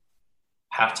naturally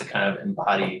have to kind of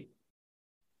embody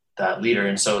that leader.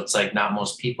 And so it's like not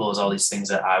most people is all these things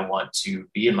that I want to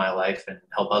be in my life and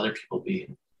help other people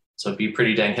be. So it'd be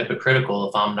pretty dang hypocritical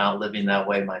if I'm not living that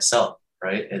way myself,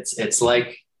 right? It's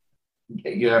like,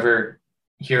 you ever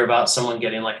hear about someone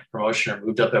getting like a promotion or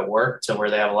moved up at work to where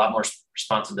they have a lot more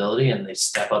responsibility and they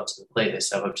step up to the plate, they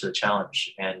step up to the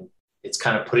challenge. And it's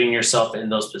kind of putting yourself in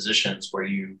those positions where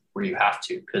you have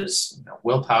to, because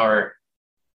willpower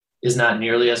is not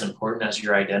nearly as important as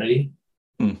your identity.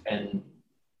 And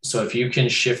so if you can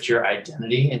shift your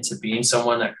identity into being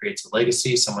someone that creates a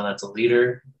legacy, someone that's a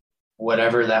leader,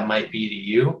 whatever that might be to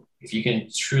you, if you can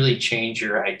truly change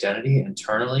your identity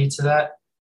internally to that,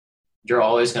 you're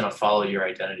always going to follow your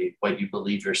identity, what you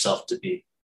believe yourself to be,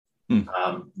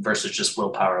 versus just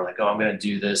willpower. Like, oh, I'm going to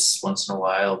do this once in a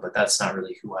while, but that's not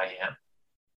really who I am.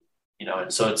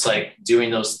 And so it's like doing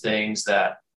those things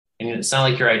that, and it's not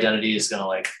like your identity is going to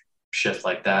like shift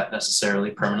like that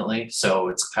necessarily permanently. So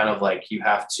it's kind of like you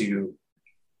have to,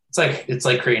 it's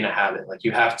like creating a habit. Like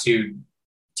you have to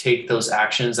take those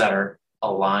actions that are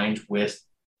aligned with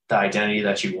the identity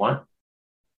that you want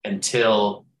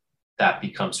until that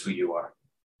becomes who you are.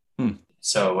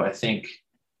 So I think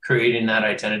creating that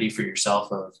identity for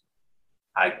yourself of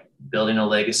building a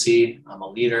legacy, I'm a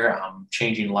leader, I'm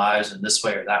changing lives in this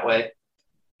way or that way,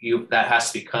 that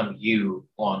has to become you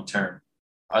long term.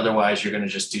 Otherwise, you're going to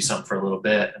just do something for a little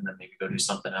bit and then maybe go do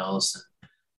something else. And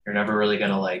you're never really going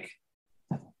to like,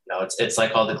 it's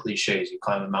like all the cliches. You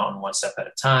climb a mountain one step at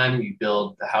a time, you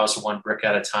build the house one brick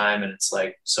at a time. And it's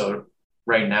like, so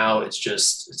right now it's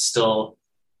still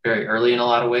very early in a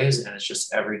lot of ways. And it's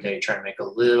just every day trying to make a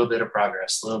little bit of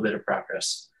progress.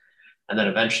 And then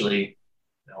eventually,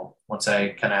 once I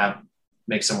kind of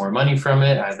make some more money from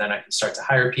it, then I can start to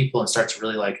hire people and start to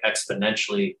really like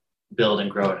exponentially build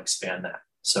and grow and expand that.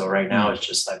 So right now it's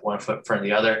just like one foot in front of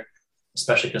the other,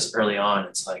 especially because early on,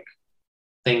 it's like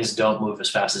things don't move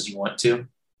as fast as you want to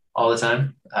all the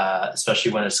time,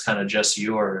 especially when it's kind of just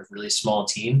you or a really small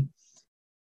team.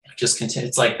 Just continue.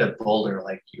 It's like the boulder,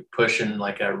 like you're pushing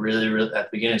like a really, at the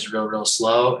beginning it's real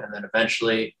slow. And then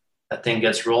eventually that thing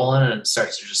gets rolling and it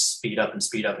starts to just speed up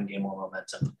and gain more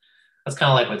momentum. That's kind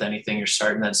of like with anything you're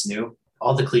starting that's new.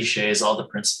 All the cliches, all the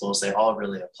principles, they all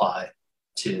really apply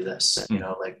to this,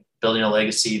 like building a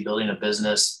legacy, building a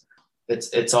business.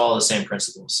 It's all the same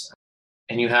principles.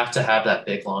 And you have to have that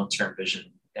big long-term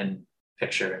vision and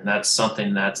picture. And that's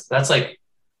something that's like,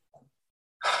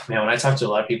 man, when I talk to a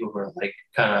lot of people who are like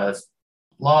kind of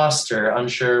lost or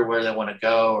unsure where they want to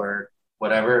go or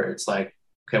whatever, it's like,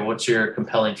 okay, what's your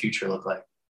compelling future look like?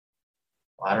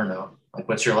 Well, I don't know. Like,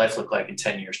 what's your life look like in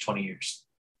 10 years, 20 years?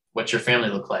 What's your family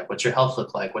look like? What's your health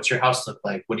look like? What's your house look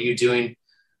like? What are you doing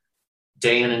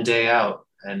day in and day out?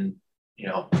 And,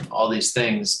 all these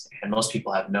things. And most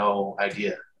people have no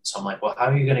idea. So I'm like, well, how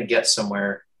are you going to get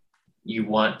somewhere you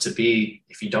want to be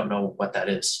if you don't know what that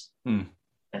is? And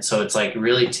so it's like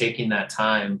really taking that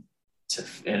time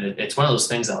and it's one of those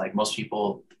things that like most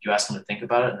people, you ask them to think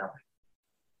about it and they're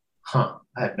like,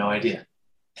 I have no idea.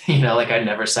 Like I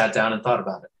never sat down and thought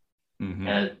about it.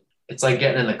 And it's like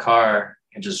getting in the car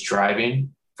and just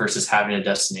driving versus having a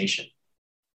destination.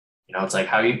 It's like,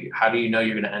 how do you know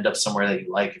you're going to end up somewhere that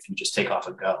you like if you just take off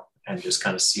and go and just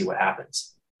kind of see what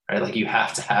happens, right? Like you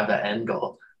have to have that end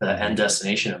goal or that end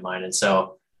destination in mind. And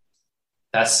so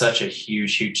that's such a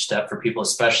huge step for people,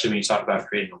 especially when you talk about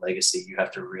creating a legacy. You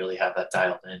have to really have that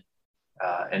dialed in.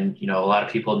 And a lot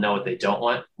of people know what they don't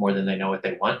want more than they know what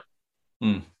they want.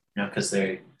 Because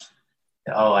I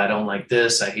don't like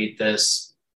this. I hate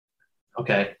this.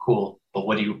 Okay, cool. But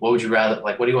what would you rather,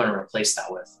 like, what do you want to replace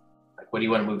that with? Like, what do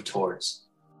you want to move towards?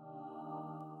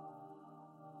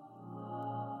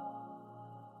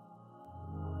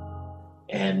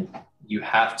 And you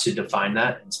have to define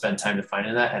that and spend time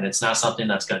defining that. And it's not something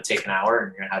that's going to take an hour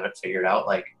and you're going to have it figured out.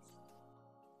 Like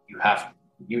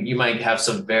you might have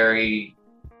some very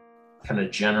kind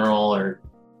of general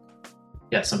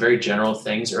some very general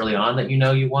things early on that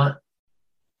you want.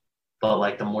 But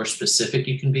like the more specific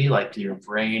you can be, like your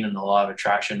brain and the law of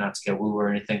attraction, not to get woo or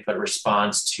anything, but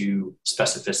responds to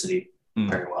specificity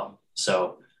very well.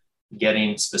 So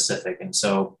getting specific. And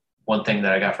so one thing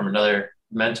that I got from another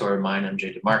mentor of mine,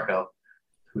 MJ DeMarco,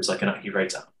 who's like, he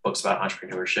writes books about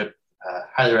entrepreneurship.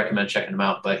 Highly recommend checking him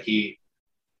out. But he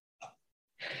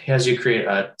has you create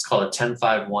it's called a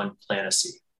 10-5-1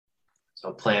 fantasy.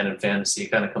 So plan and fantasy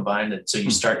kind of combined. And so you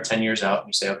start 10 years out and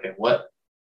you say, okay, what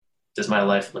does my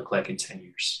life look like in 10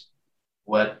 years?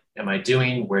 What am I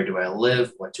doing? Where do I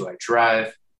live? What do I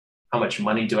drive? How much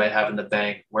money do I have in the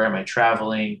bank? Where am I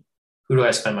traveling? Who do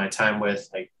I spend my time with?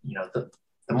 Like, the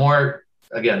more,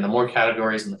 again, the more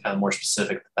categories and the kind of more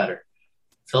specific, the better.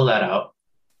 Fill that out.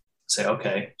 Say,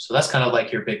 okay, so that's kind of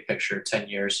like your big picture, 10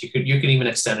 years. You could even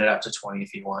extend it out to 20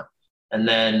 if you want. And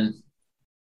then,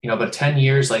 but 10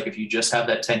 years, like if you just have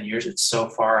that 10 years, it's so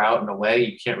far out and away,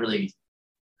 you can't really,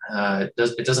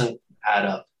 it doesn't add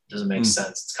up. It doesn't make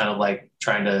sense. It's kind of like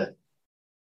trying to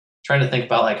think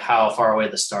about like how far away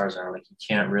the stars are. Like you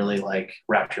can't really like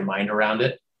wrap your mind around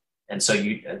it. And so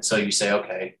you say,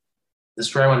 okay, this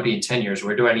is where I want to be in 10 years.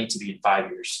 Where do I need to be in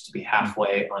 5 years to be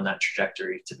halfway on that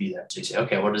trajectory to be there? So you say,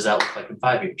 okay, what does that look like in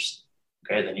 5 years?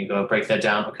 Okay, then you go break that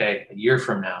down. Okay, a year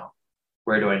from now,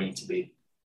 where do I need to be?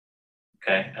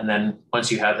 Okay, and then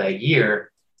once you have that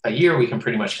year, we can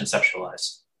pretty much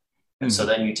conceptualize. And so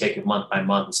then you take it month by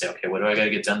month and say, okay, what do I got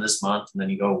to get done this month? And then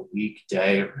you go week,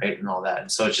 day, right, and all that.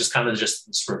 And so it's just kind of just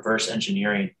this reverse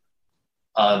engineering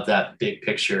of that big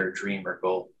picture dream or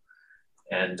goal.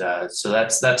 And so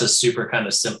that's a super kind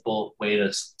of simple way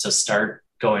to start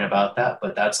going about that.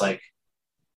 But that's like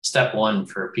step one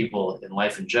for people in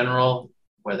life in general,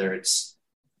 whether it's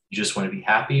you just want to be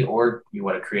happy or you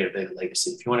want to create a big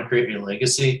legacy. If you want to create your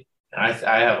legacy, and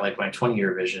I have like my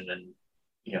 20-year vision and,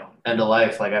 end of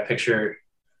life, like I picture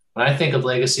when I think of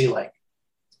legacy, like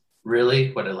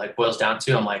really what it like boils down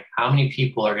to, I'm like, how many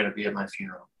people are going to be at my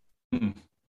funeral? Mm-hmm.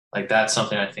 Like that's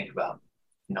something I think about,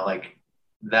 like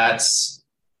that's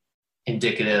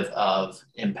indicative of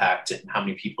impact and how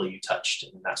many people you touched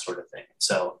and that sort of thing.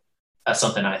 So that's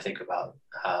something I think about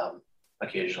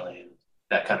occasionally. And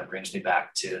that kind of brings me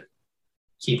back to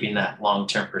keeping that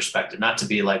long-term perspective, not to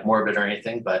be like morbid or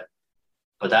anything, but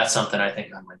that's something I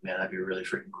think I'm like, man, that'd be really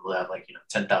freaking cool to have like,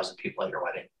 10,000 people at your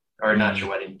wedding or not your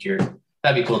wedding,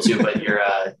 that'd be cool too, but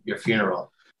your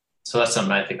funeral. So that's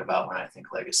something I think about when I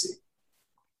think legacy.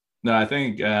 No, I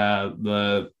think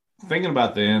the thinking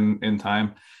about the end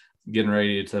time, getting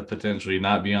ready to potentially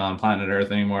not be on planet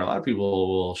Earth anymore. A lot of people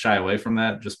will shy away from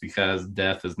that just because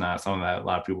death is not something that a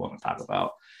lot of people want to talk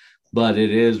about. But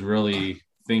it is really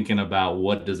thinking about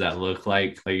what does that look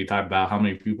like. Like you talked about how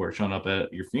many people are showing up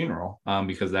at your funeral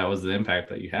because that was the impact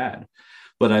that you had.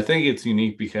 But I think it's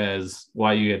unique because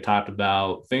while you had talked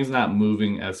about things not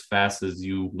moving as fast as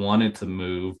you wanted to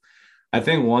move, I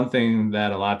think one thing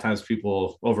that a lot of times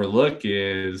people overlook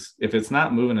is if it's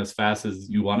not moving as fast as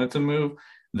you want it to move,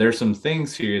 there's some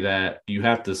things here that you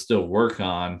have to still work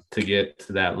on to get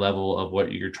to that level of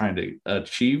what you're trying to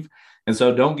achieve. And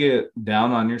so don't get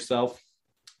down on yourself.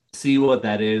 See what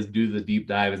that is, do the deep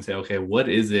dive and say, okay, what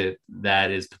is it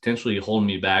that is potentially holding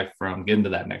me back from getting to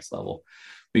that next level?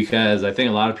 Because I think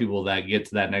a lot of people that get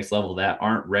to that next level that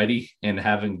aren't ready and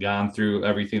haven't gone through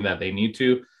everything that they need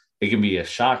to, it can be a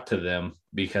shock to them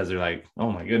because they're like,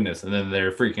 oh my goodness. And then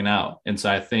they're freaking out. And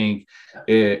so I think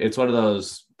it's one of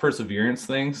those perseverance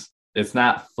things. It's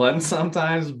not fun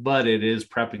sometimes, but it is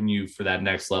prepping you for that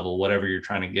next level, whatever you're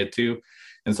trying to get to.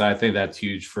 And so I think that's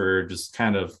huge for just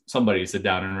kind of somebody to sit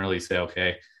down and really say,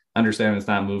 okay, understand it's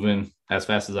not moving as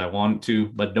fast as I want it to,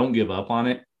 but don't give up on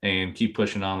it and keep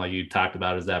pushing on. Like you talked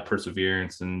about, is that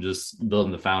perseverance and just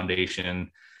building the foundation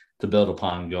to build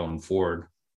upon going forward.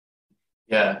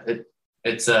 Yeah.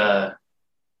 It's that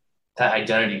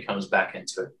identity comes back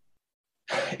into it.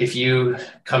 If you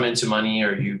come into money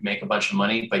or you make a bunch of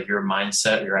money, but your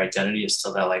mindset, your identity is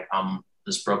still that like, I'm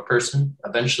this broke person,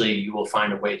 eventually you will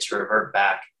find a way to revert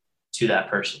back to that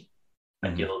person.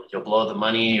 Like you'll blow the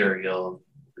money or you'll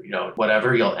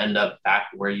whatever, you'll end up back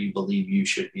where you believe you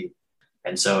should be.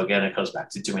 And so again, it goes back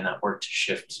to doing that work to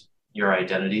shift your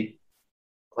identity.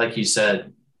 Like you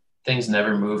said, things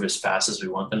never move as fast as we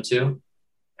want them to.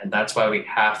 And that's why we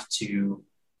have to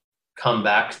come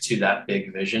back to that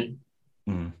big vision.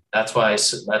 That's why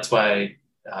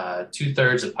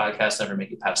 2/3 of podcasts never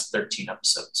make it past 13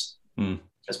 episodes.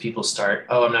 Because people start,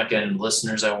 I'm not getting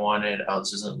listeners I wanted.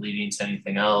 This isn't leading to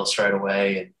anything else right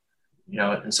away. And,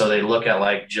 and so they look at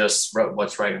like just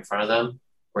what's right in front of them.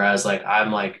 Whereas like,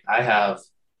 I have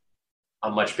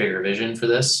a much bigger vision for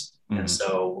this. And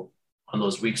so on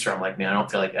those weeks where I'm like, man, I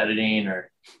don't feel like editing or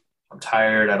I'm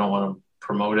tired, I don't want to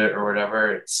promote it or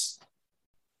whatever. This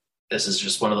is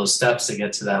just one of those steps to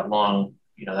get to that long,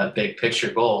 that big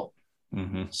picture goal.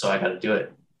 So I got to do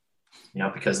it.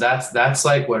 because that's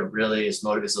like what really is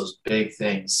motivates those big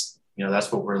things.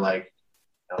 That's what we're like,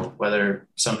 whether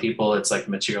some people it's like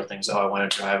material things. Oh, I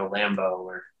want to drive a Lambo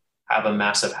or have a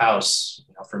massive house.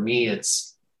 For me,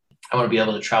 it's I want to be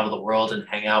able to travel the world and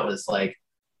hang out with like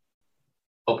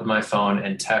open my phone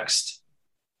and text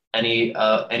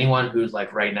anyone who's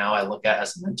like right now I look at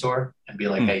as a mentor and be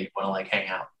like, hey, you want to like hang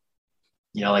out?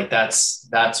 Like that's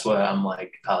what I'm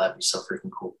like, oh, that'd be so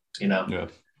freaking cool, Yeah.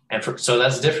 And so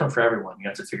that's different for everyone. You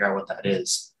have to figure out what that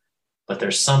is. But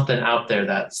there's something out there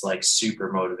that's like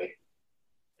super motivating.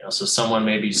 So someone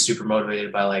may be super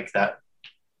motivated by like that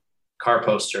car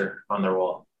poster on their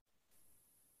wall.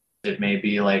 It may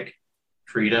be like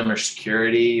freedom or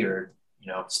security or,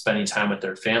 spending time with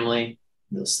their family,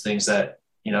 those things that,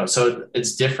 so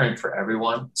it's different for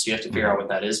everyone. So you have to figure out what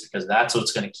that is, because that's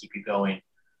what's going to keep you going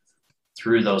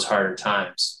through those harder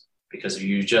times. Because if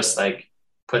you just like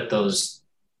put those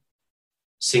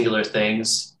singular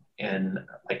things in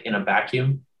a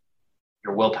vacuum,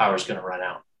 your willpower is going to run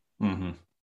out. Mm-hmm.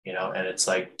 And it's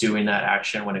like doing that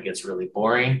action when it gets really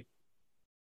boring.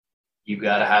 You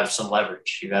got to have some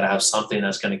leverage. You got to have something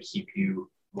that's going to keep you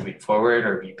moving forward,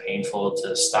 or be painful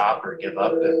to stop or give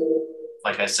up. And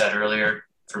like I said earlier,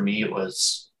 for me, it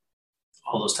was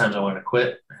all those times I wanted to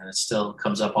quit, and it still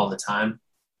comes up all the time.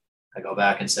 I go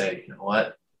back and say, you know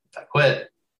what? If I quit,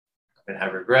 I'm going to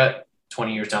have regret.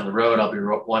 20 years down the road, I'll be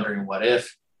wondering what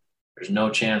if. There's no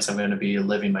chance I'm going to be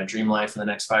living my dream life in the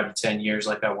next 5 to 10 years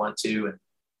like I want to. And,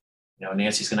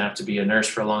 Nancy's going to have to be a nurse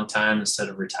for a long time instead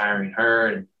of retiring her.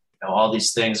 And, all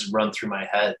these things run through my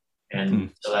head. And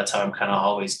so that's how I'm kind of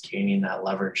always gaining that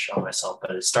leverage on myself.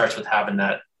 But it starts with having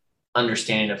that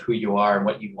understanding of who you are and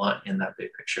what you want in that big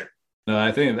picture. No,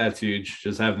 I think that's huge.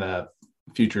 Just having that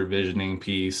future visioning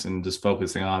piece and just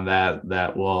focusing on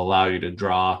that will allow you to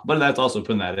draw. But that's also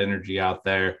putting that energy out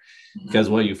there, because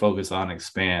what you focus on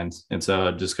expands. And so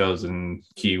it just goes in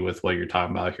key with what you're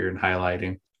talking about here and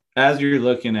highlighting. As you're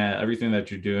looking at everything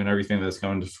that you're doing, everything that's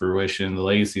coming to fruition, the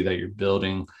legacy that you're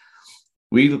building,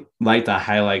 we like to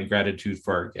highlight gratitude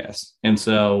for our guests. And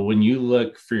so when you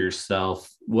look for yourself,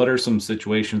 what are some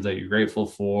situations that you're grateful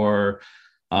for?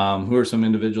 Who are some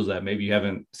individuals that maybe you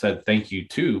haven't said thank you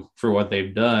to for what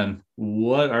they've done?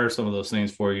 What are some of those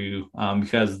things for you?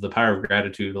 Because the power of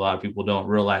gratitude, a lot of people don't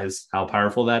realize how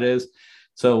powerful that is.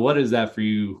 So what is that for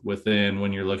you within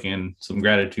when you're looking some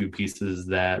gratitude pieces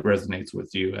that resonates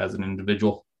with you as an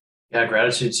individual? Yeah,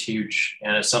 gratitude's huge.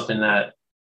 And it's something that,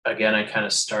 again, I kind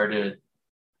of started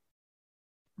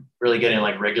really getting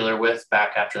like regular with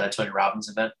back after that Tony Robbins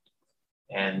event.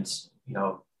 And,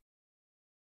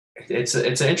 it's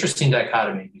an interesting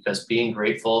dichotomy, because being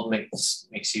grateful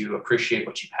makes you appreciate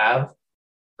what you have,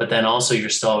 but then also you're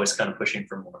still always kind of pushing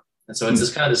for more. And so it's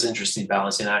this interesting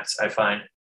balancing act, I find,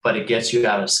 but it gets you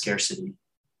out of scarcity.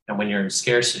 And when you're in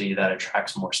scarcity, that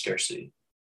attracts more scarcity.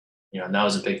 And that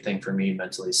was a big thing for me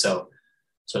mentally. So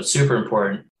it's super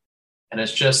important. And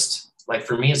it's just like,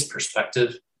 for me, it's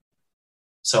perspective.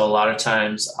 So a lot of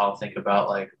times I'll think about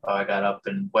like, oh, I got up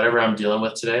and whatever I'm dealing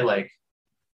with today, like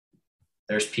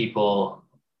there's people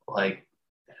like,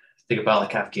 think about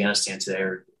like Afghanistan today,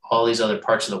 or all these other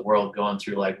parts of the world going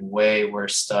through like way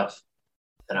worse stuff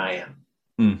than I am.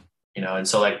 And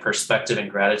so like perspective and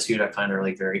gratitude, I find are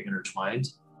like very intertwined.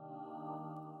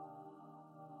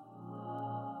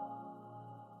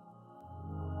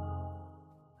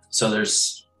 So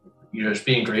there's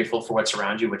being grateful for what's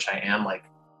around you, which I am. Like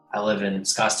I live in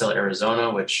Scottsdale,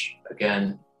 Arizona, which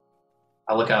again,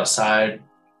 I look outside,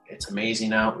 it's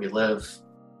amazing out. We live,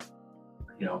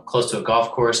 close to a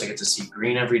golf course. I get to see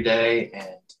green every day,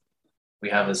 and we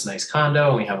have this nice condo,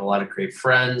 and we have a lot of great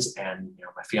friends, and,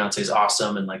 my fiance is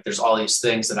awesome. And like, there's all these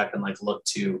things that I can like look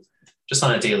to just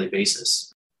on a daily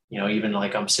basis. Even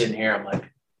like I'm sitting here, I'm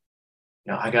like,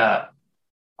 I got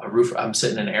a roof, I'm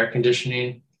sitting in air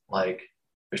conditioning. Like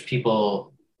there's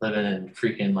people living in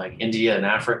freaking like India and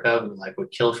Africa who like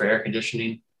would kill for air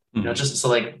conditioning, just so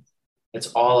like, it's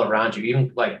all around you.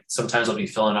 Even like sometimes I'll be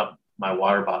filling up my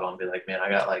water bottle and be like, man, I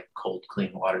got like cold,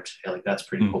 clean water today. Like that's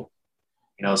pretty cool.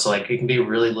 So like it can be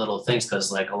really little things,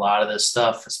 because like a lot of this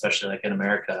stuff, especially like in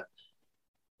America,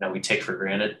 we take for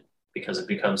granted because it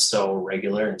becomes so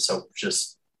regular and so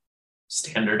just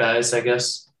standardized, I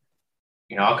guess.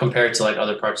 I'll compare it to like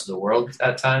other parts of the world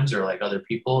at times, or like other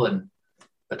people.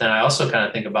 But then I also kind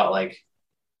of think about like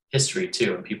history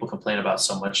too. And people complain about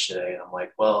so much today. And I'm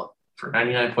like, well, for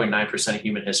 99.9% of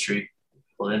human history,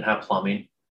 people didn't have plumbing,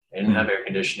 they didn't have air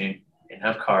conditioning, they didn't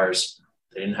have cars,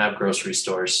 they didn't have grocery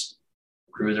stores,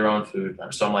 grew their own food.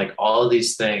 So I'm like, all of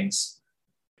these things,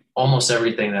 almost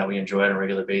everything that we enjoy on a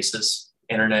regular basis,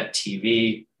 internet,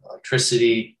 TV,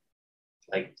 electricity,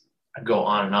 like I go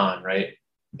on and on, right?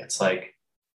 It's like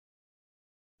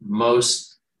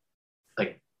most,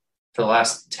 like for the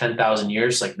last 10,000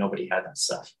 years, like nobody had that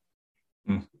stuff.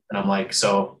 And I'm like,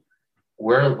 so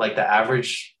we're like the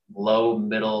average low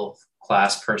middle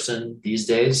class person these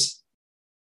days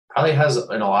probably has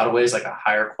in a lot of ways like a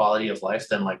higher quality of life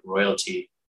than like royalty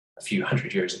a few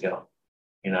hundred years ago,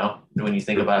 you know, when you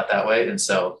think about it that way. And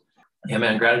so, yeah,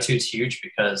 man, gratitude's huge,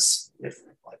 because if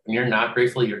like when you're not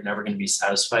grateful, you're never going to be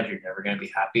satisfied. You're never going to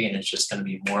be happy. And it's just going to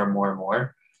be more and more and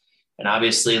more. And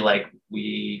obviously, like,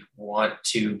 we want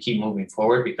to keep moving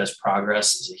forward because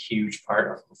progress is a huge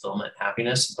part of fulfillment and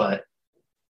happiness, but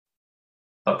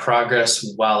progress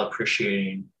while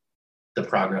appreciating the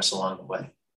progress along the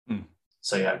way.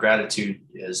 So yeah, gratitude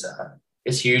is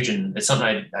huge, and it's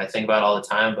something I think about all the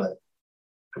time, but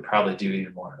could probably do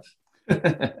even more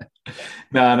of.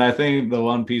 No, and I think the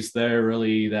one piece there,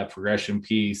 really that progression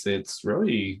piece, it's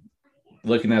really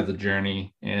looking at the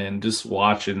journey and just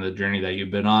watching the journey that you've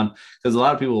been on, because a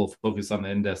lot of people focus on the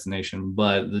end destination,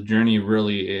 but the journey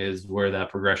really is where that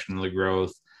progression, the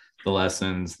growth, the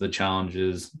lessons, the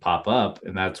challenges pop up,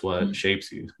 and that's what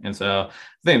shapes you. And so I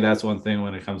think that's one thing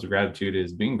when it comes to gratitude,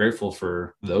 is being grateful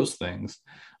for those things.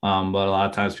 But a lot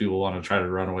of times people want to try to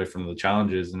run away from the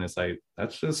challenges, and it's like,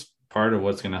 that's just part of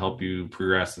what's going to help you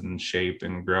progress and shape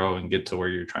and grow and get to where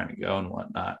you're trying to go and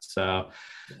whatnot. So,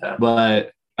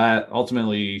 but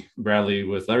ultimately, Bradley,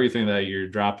 with everything that you're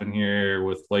dropping here,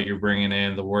 with what you're bringing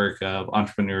in, the work of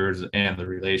entrepreneurs and the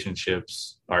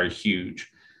relationships are huge.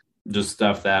 Just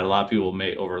stuff that a lot of people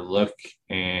may overlook,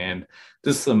 and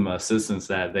just some assistance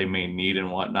that they may need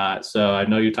and whatnot. So I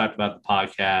know you talked about the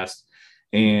podcast.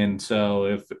 And so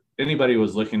if anybody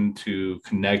was looking to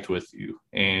connect with you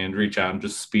and reach out and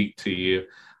just speak to you,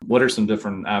 what are some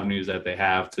different avenues that they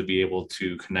have to be able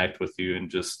to connect with you and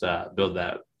just build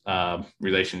that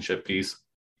relationship piece?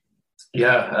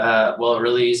 Yeah. Well, a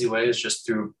really easy way is just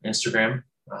through Instagram.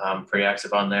 I'm pretty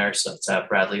active on there. So it's at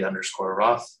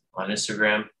Bradley_Roth on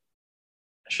Instagram.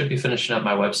 I should be finishing up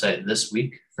my website this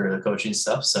week for the coaching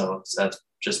stuff. So that's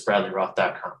just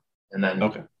BradleyRoth.com. And then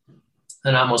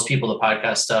the Not Most People, the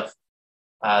podcast stuff,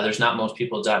 there's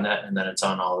NotMostPeople.net, and then it's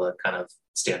on all the kind of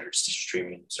standard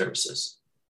streaming services.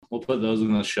 We'll put those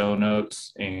in the show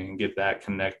notes and get that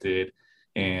connected.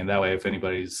 And that way, if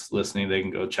anybody's listening, they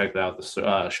can go check out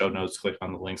the show notes, click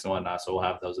on the links and whatnot. So we'll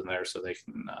have those in there so they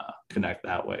can connect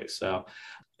that way. So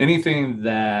anything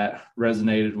that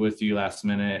resonated with you last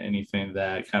minute, anything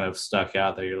that kind of stuck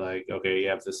out that you're like, okay,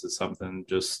 yeah, this is something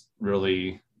just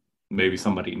really maybe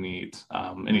somebody needs,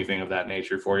 anything of that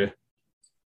nature for you?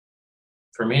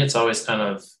 For me, it's always kind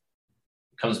of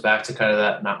comes back to kind of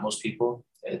that not most people.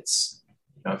 It's,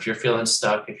 you know, if you're feeling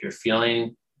stuck, if you're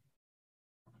feeling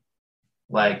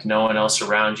like no one else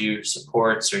around you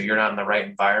supports, or you're not in the right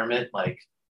environment, like,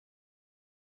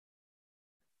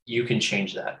 you can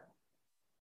change that.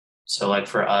 So like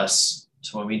for us,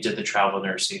 so when we did the travel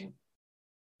nursing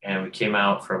and we came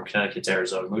out from Connecticut to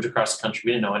Arizona, moved across the country,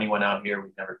 we didn't know anyone out here.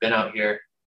 We've never been out here,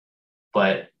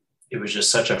 but it was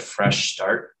just such a fresh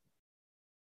start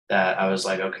that I was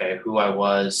like, okay, who I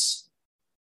was,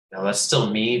 you know, that's still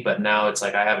me, but now it's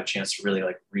like I have a chance to really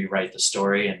like rewrite the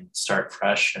story and start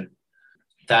fresh. And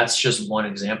that's just one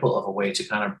example of a way to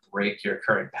kind of break your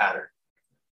current pattern.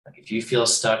 Like if you feel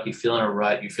stuck, you feel in a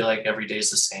rut, you feel like every day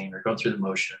is the same, you're going through the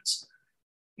motions,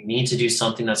 you need to do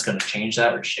something that's going to change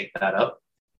that or shake that up.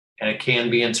 And it can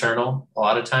be internal a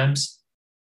lot of times.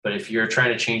 But if you're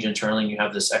trying to change internally and you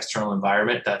have this external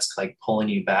environment that's like pulling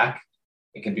you back,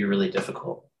 it can be really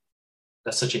difficult.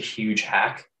 That's such a huge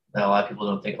hack that a lot of people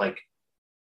don't think. Like,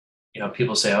 you know,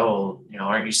 people say, oh, you know,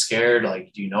 aren't you scared?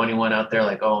 Like, do you know anyone out there?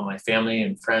 Like, oh, my family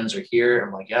and friends are here.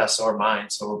 I'm like, yeah, so are mine.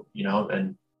 So, you know,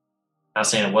 and not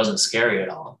saying it wasn't scary at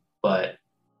all, but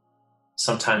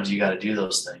sometimes you got to do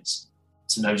those things.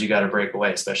 Sometimes you got to break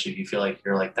away, especially if you feel like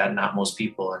you're like that, not most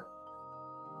people.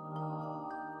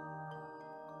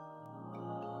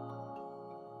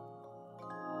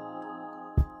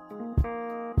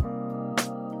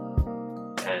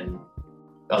 And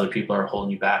other people are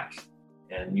holding you back.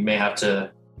 And you may have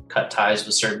to cut ties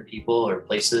with certain people or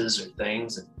places or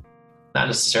things, and not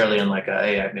necessarily in like a,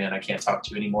 hey, man, I can't talk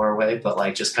to you anymore way, but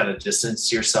like just kind of distance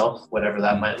yourself, whatever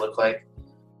that might look like.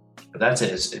 But that's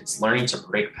it. It's learning to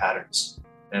break patterns.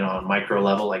 And on a micro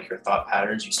level, like your thought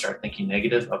patterns, you start thinking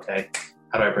negative. Okay,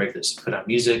 how do I break this? Put on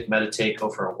music, meditate, go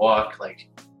for a walk. Like,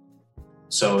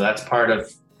 so that's part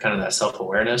of kind of that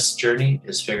self-awareness journey,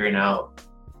 is figuring out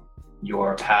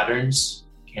your patterns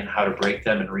and how to break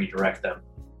them and redirect them.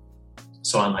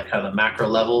 So on like kind of the macro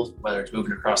level, whether it's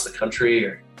moving across the country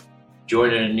or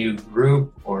joining a new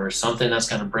group or something that's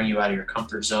going to bring you out of your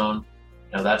comfort zone,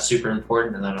 that's super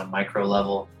important. And then on a micro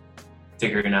level,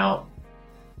 figuring out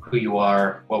who you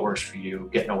are, what works for you,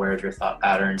 getting aware of your thought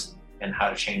patterns and how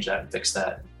to change that and fix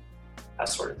that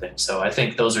sort of thing. So I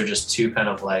think those are just two kind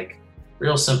of like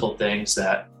real simple things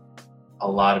that a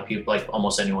lot of people, like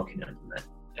almost anyone, can implement.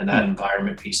 And that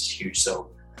environment piece is huge. So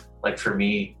like for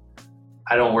me,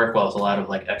 I don't work well with a lot of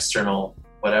like external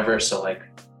whatever. So like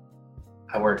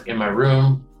I work in my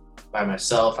room by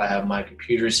myself. I have my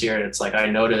computers here, and it's like I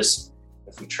notice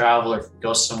if we travel or if we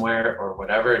go somewhere or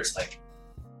whatever, it's like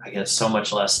I get so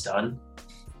much less done.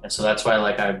 And so that's why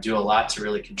like I do a lot to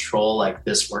really control like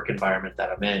this work environment that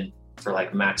I'm in for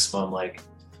like maximum like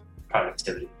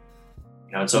productivity.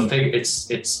 And so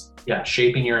it's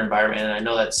shaping your environment. And I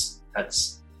know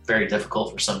that's very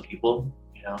difficult for some people,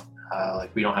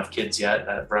 like we don't have kids yet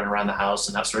that run around the house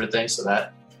and that sort of thing. So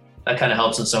that kind of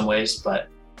helps in some ways, but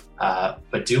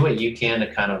do what you can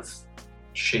to kind of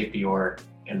shape your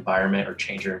environment or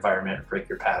change your environment, break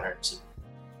your patterns,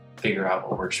 and figure out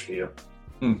what works for you.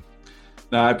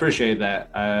 No, I appreciate that.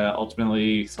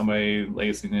 Ultimately, somebody,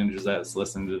 Legacy Ninjas, that's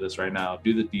listening to this right now,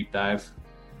 do the deep dive,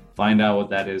 find out what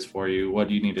that is for you. What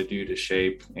do you need to do to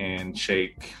shape and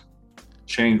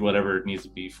change whatever it needs to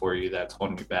be for you that's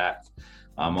holding you back.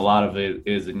 A lot of it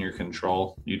is in your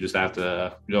control. You just have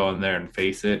to go in there and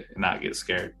face it and not get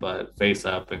scared, but face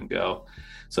up and go.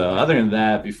 So other than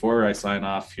that, before I sign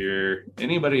off here,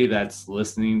 anybody that's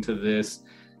listening to this,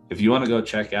 if you want to go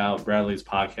check out Bradley's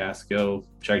podcast, go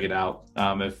check it out.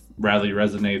 If Bradley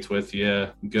resonates with you,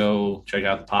 go check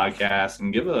out the podcast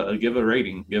and give a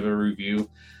rating, give a review,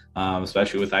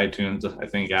 especially with iTunes. I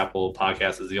think Apple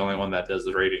Podcasts is the only one that does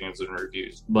the ratings and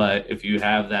reviews. But if you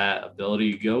have that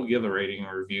ability, go give a rating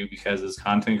or review, because as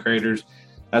content creators,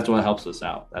 that's what helps us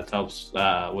out. That helps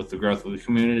with the growth of the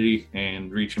community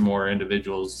and reaching more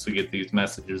individuals to get these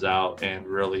messages out and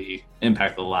really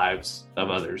impact the lives of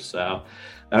others. So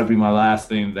that would be my last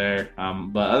thing there.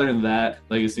 But other than that,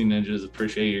 Legacy Ninjas,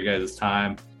 appreciate your guys'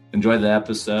 time. Enjoy the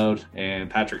episode, and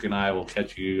Patrick and I will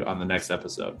catch you on the next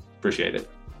episode. Appreciate it.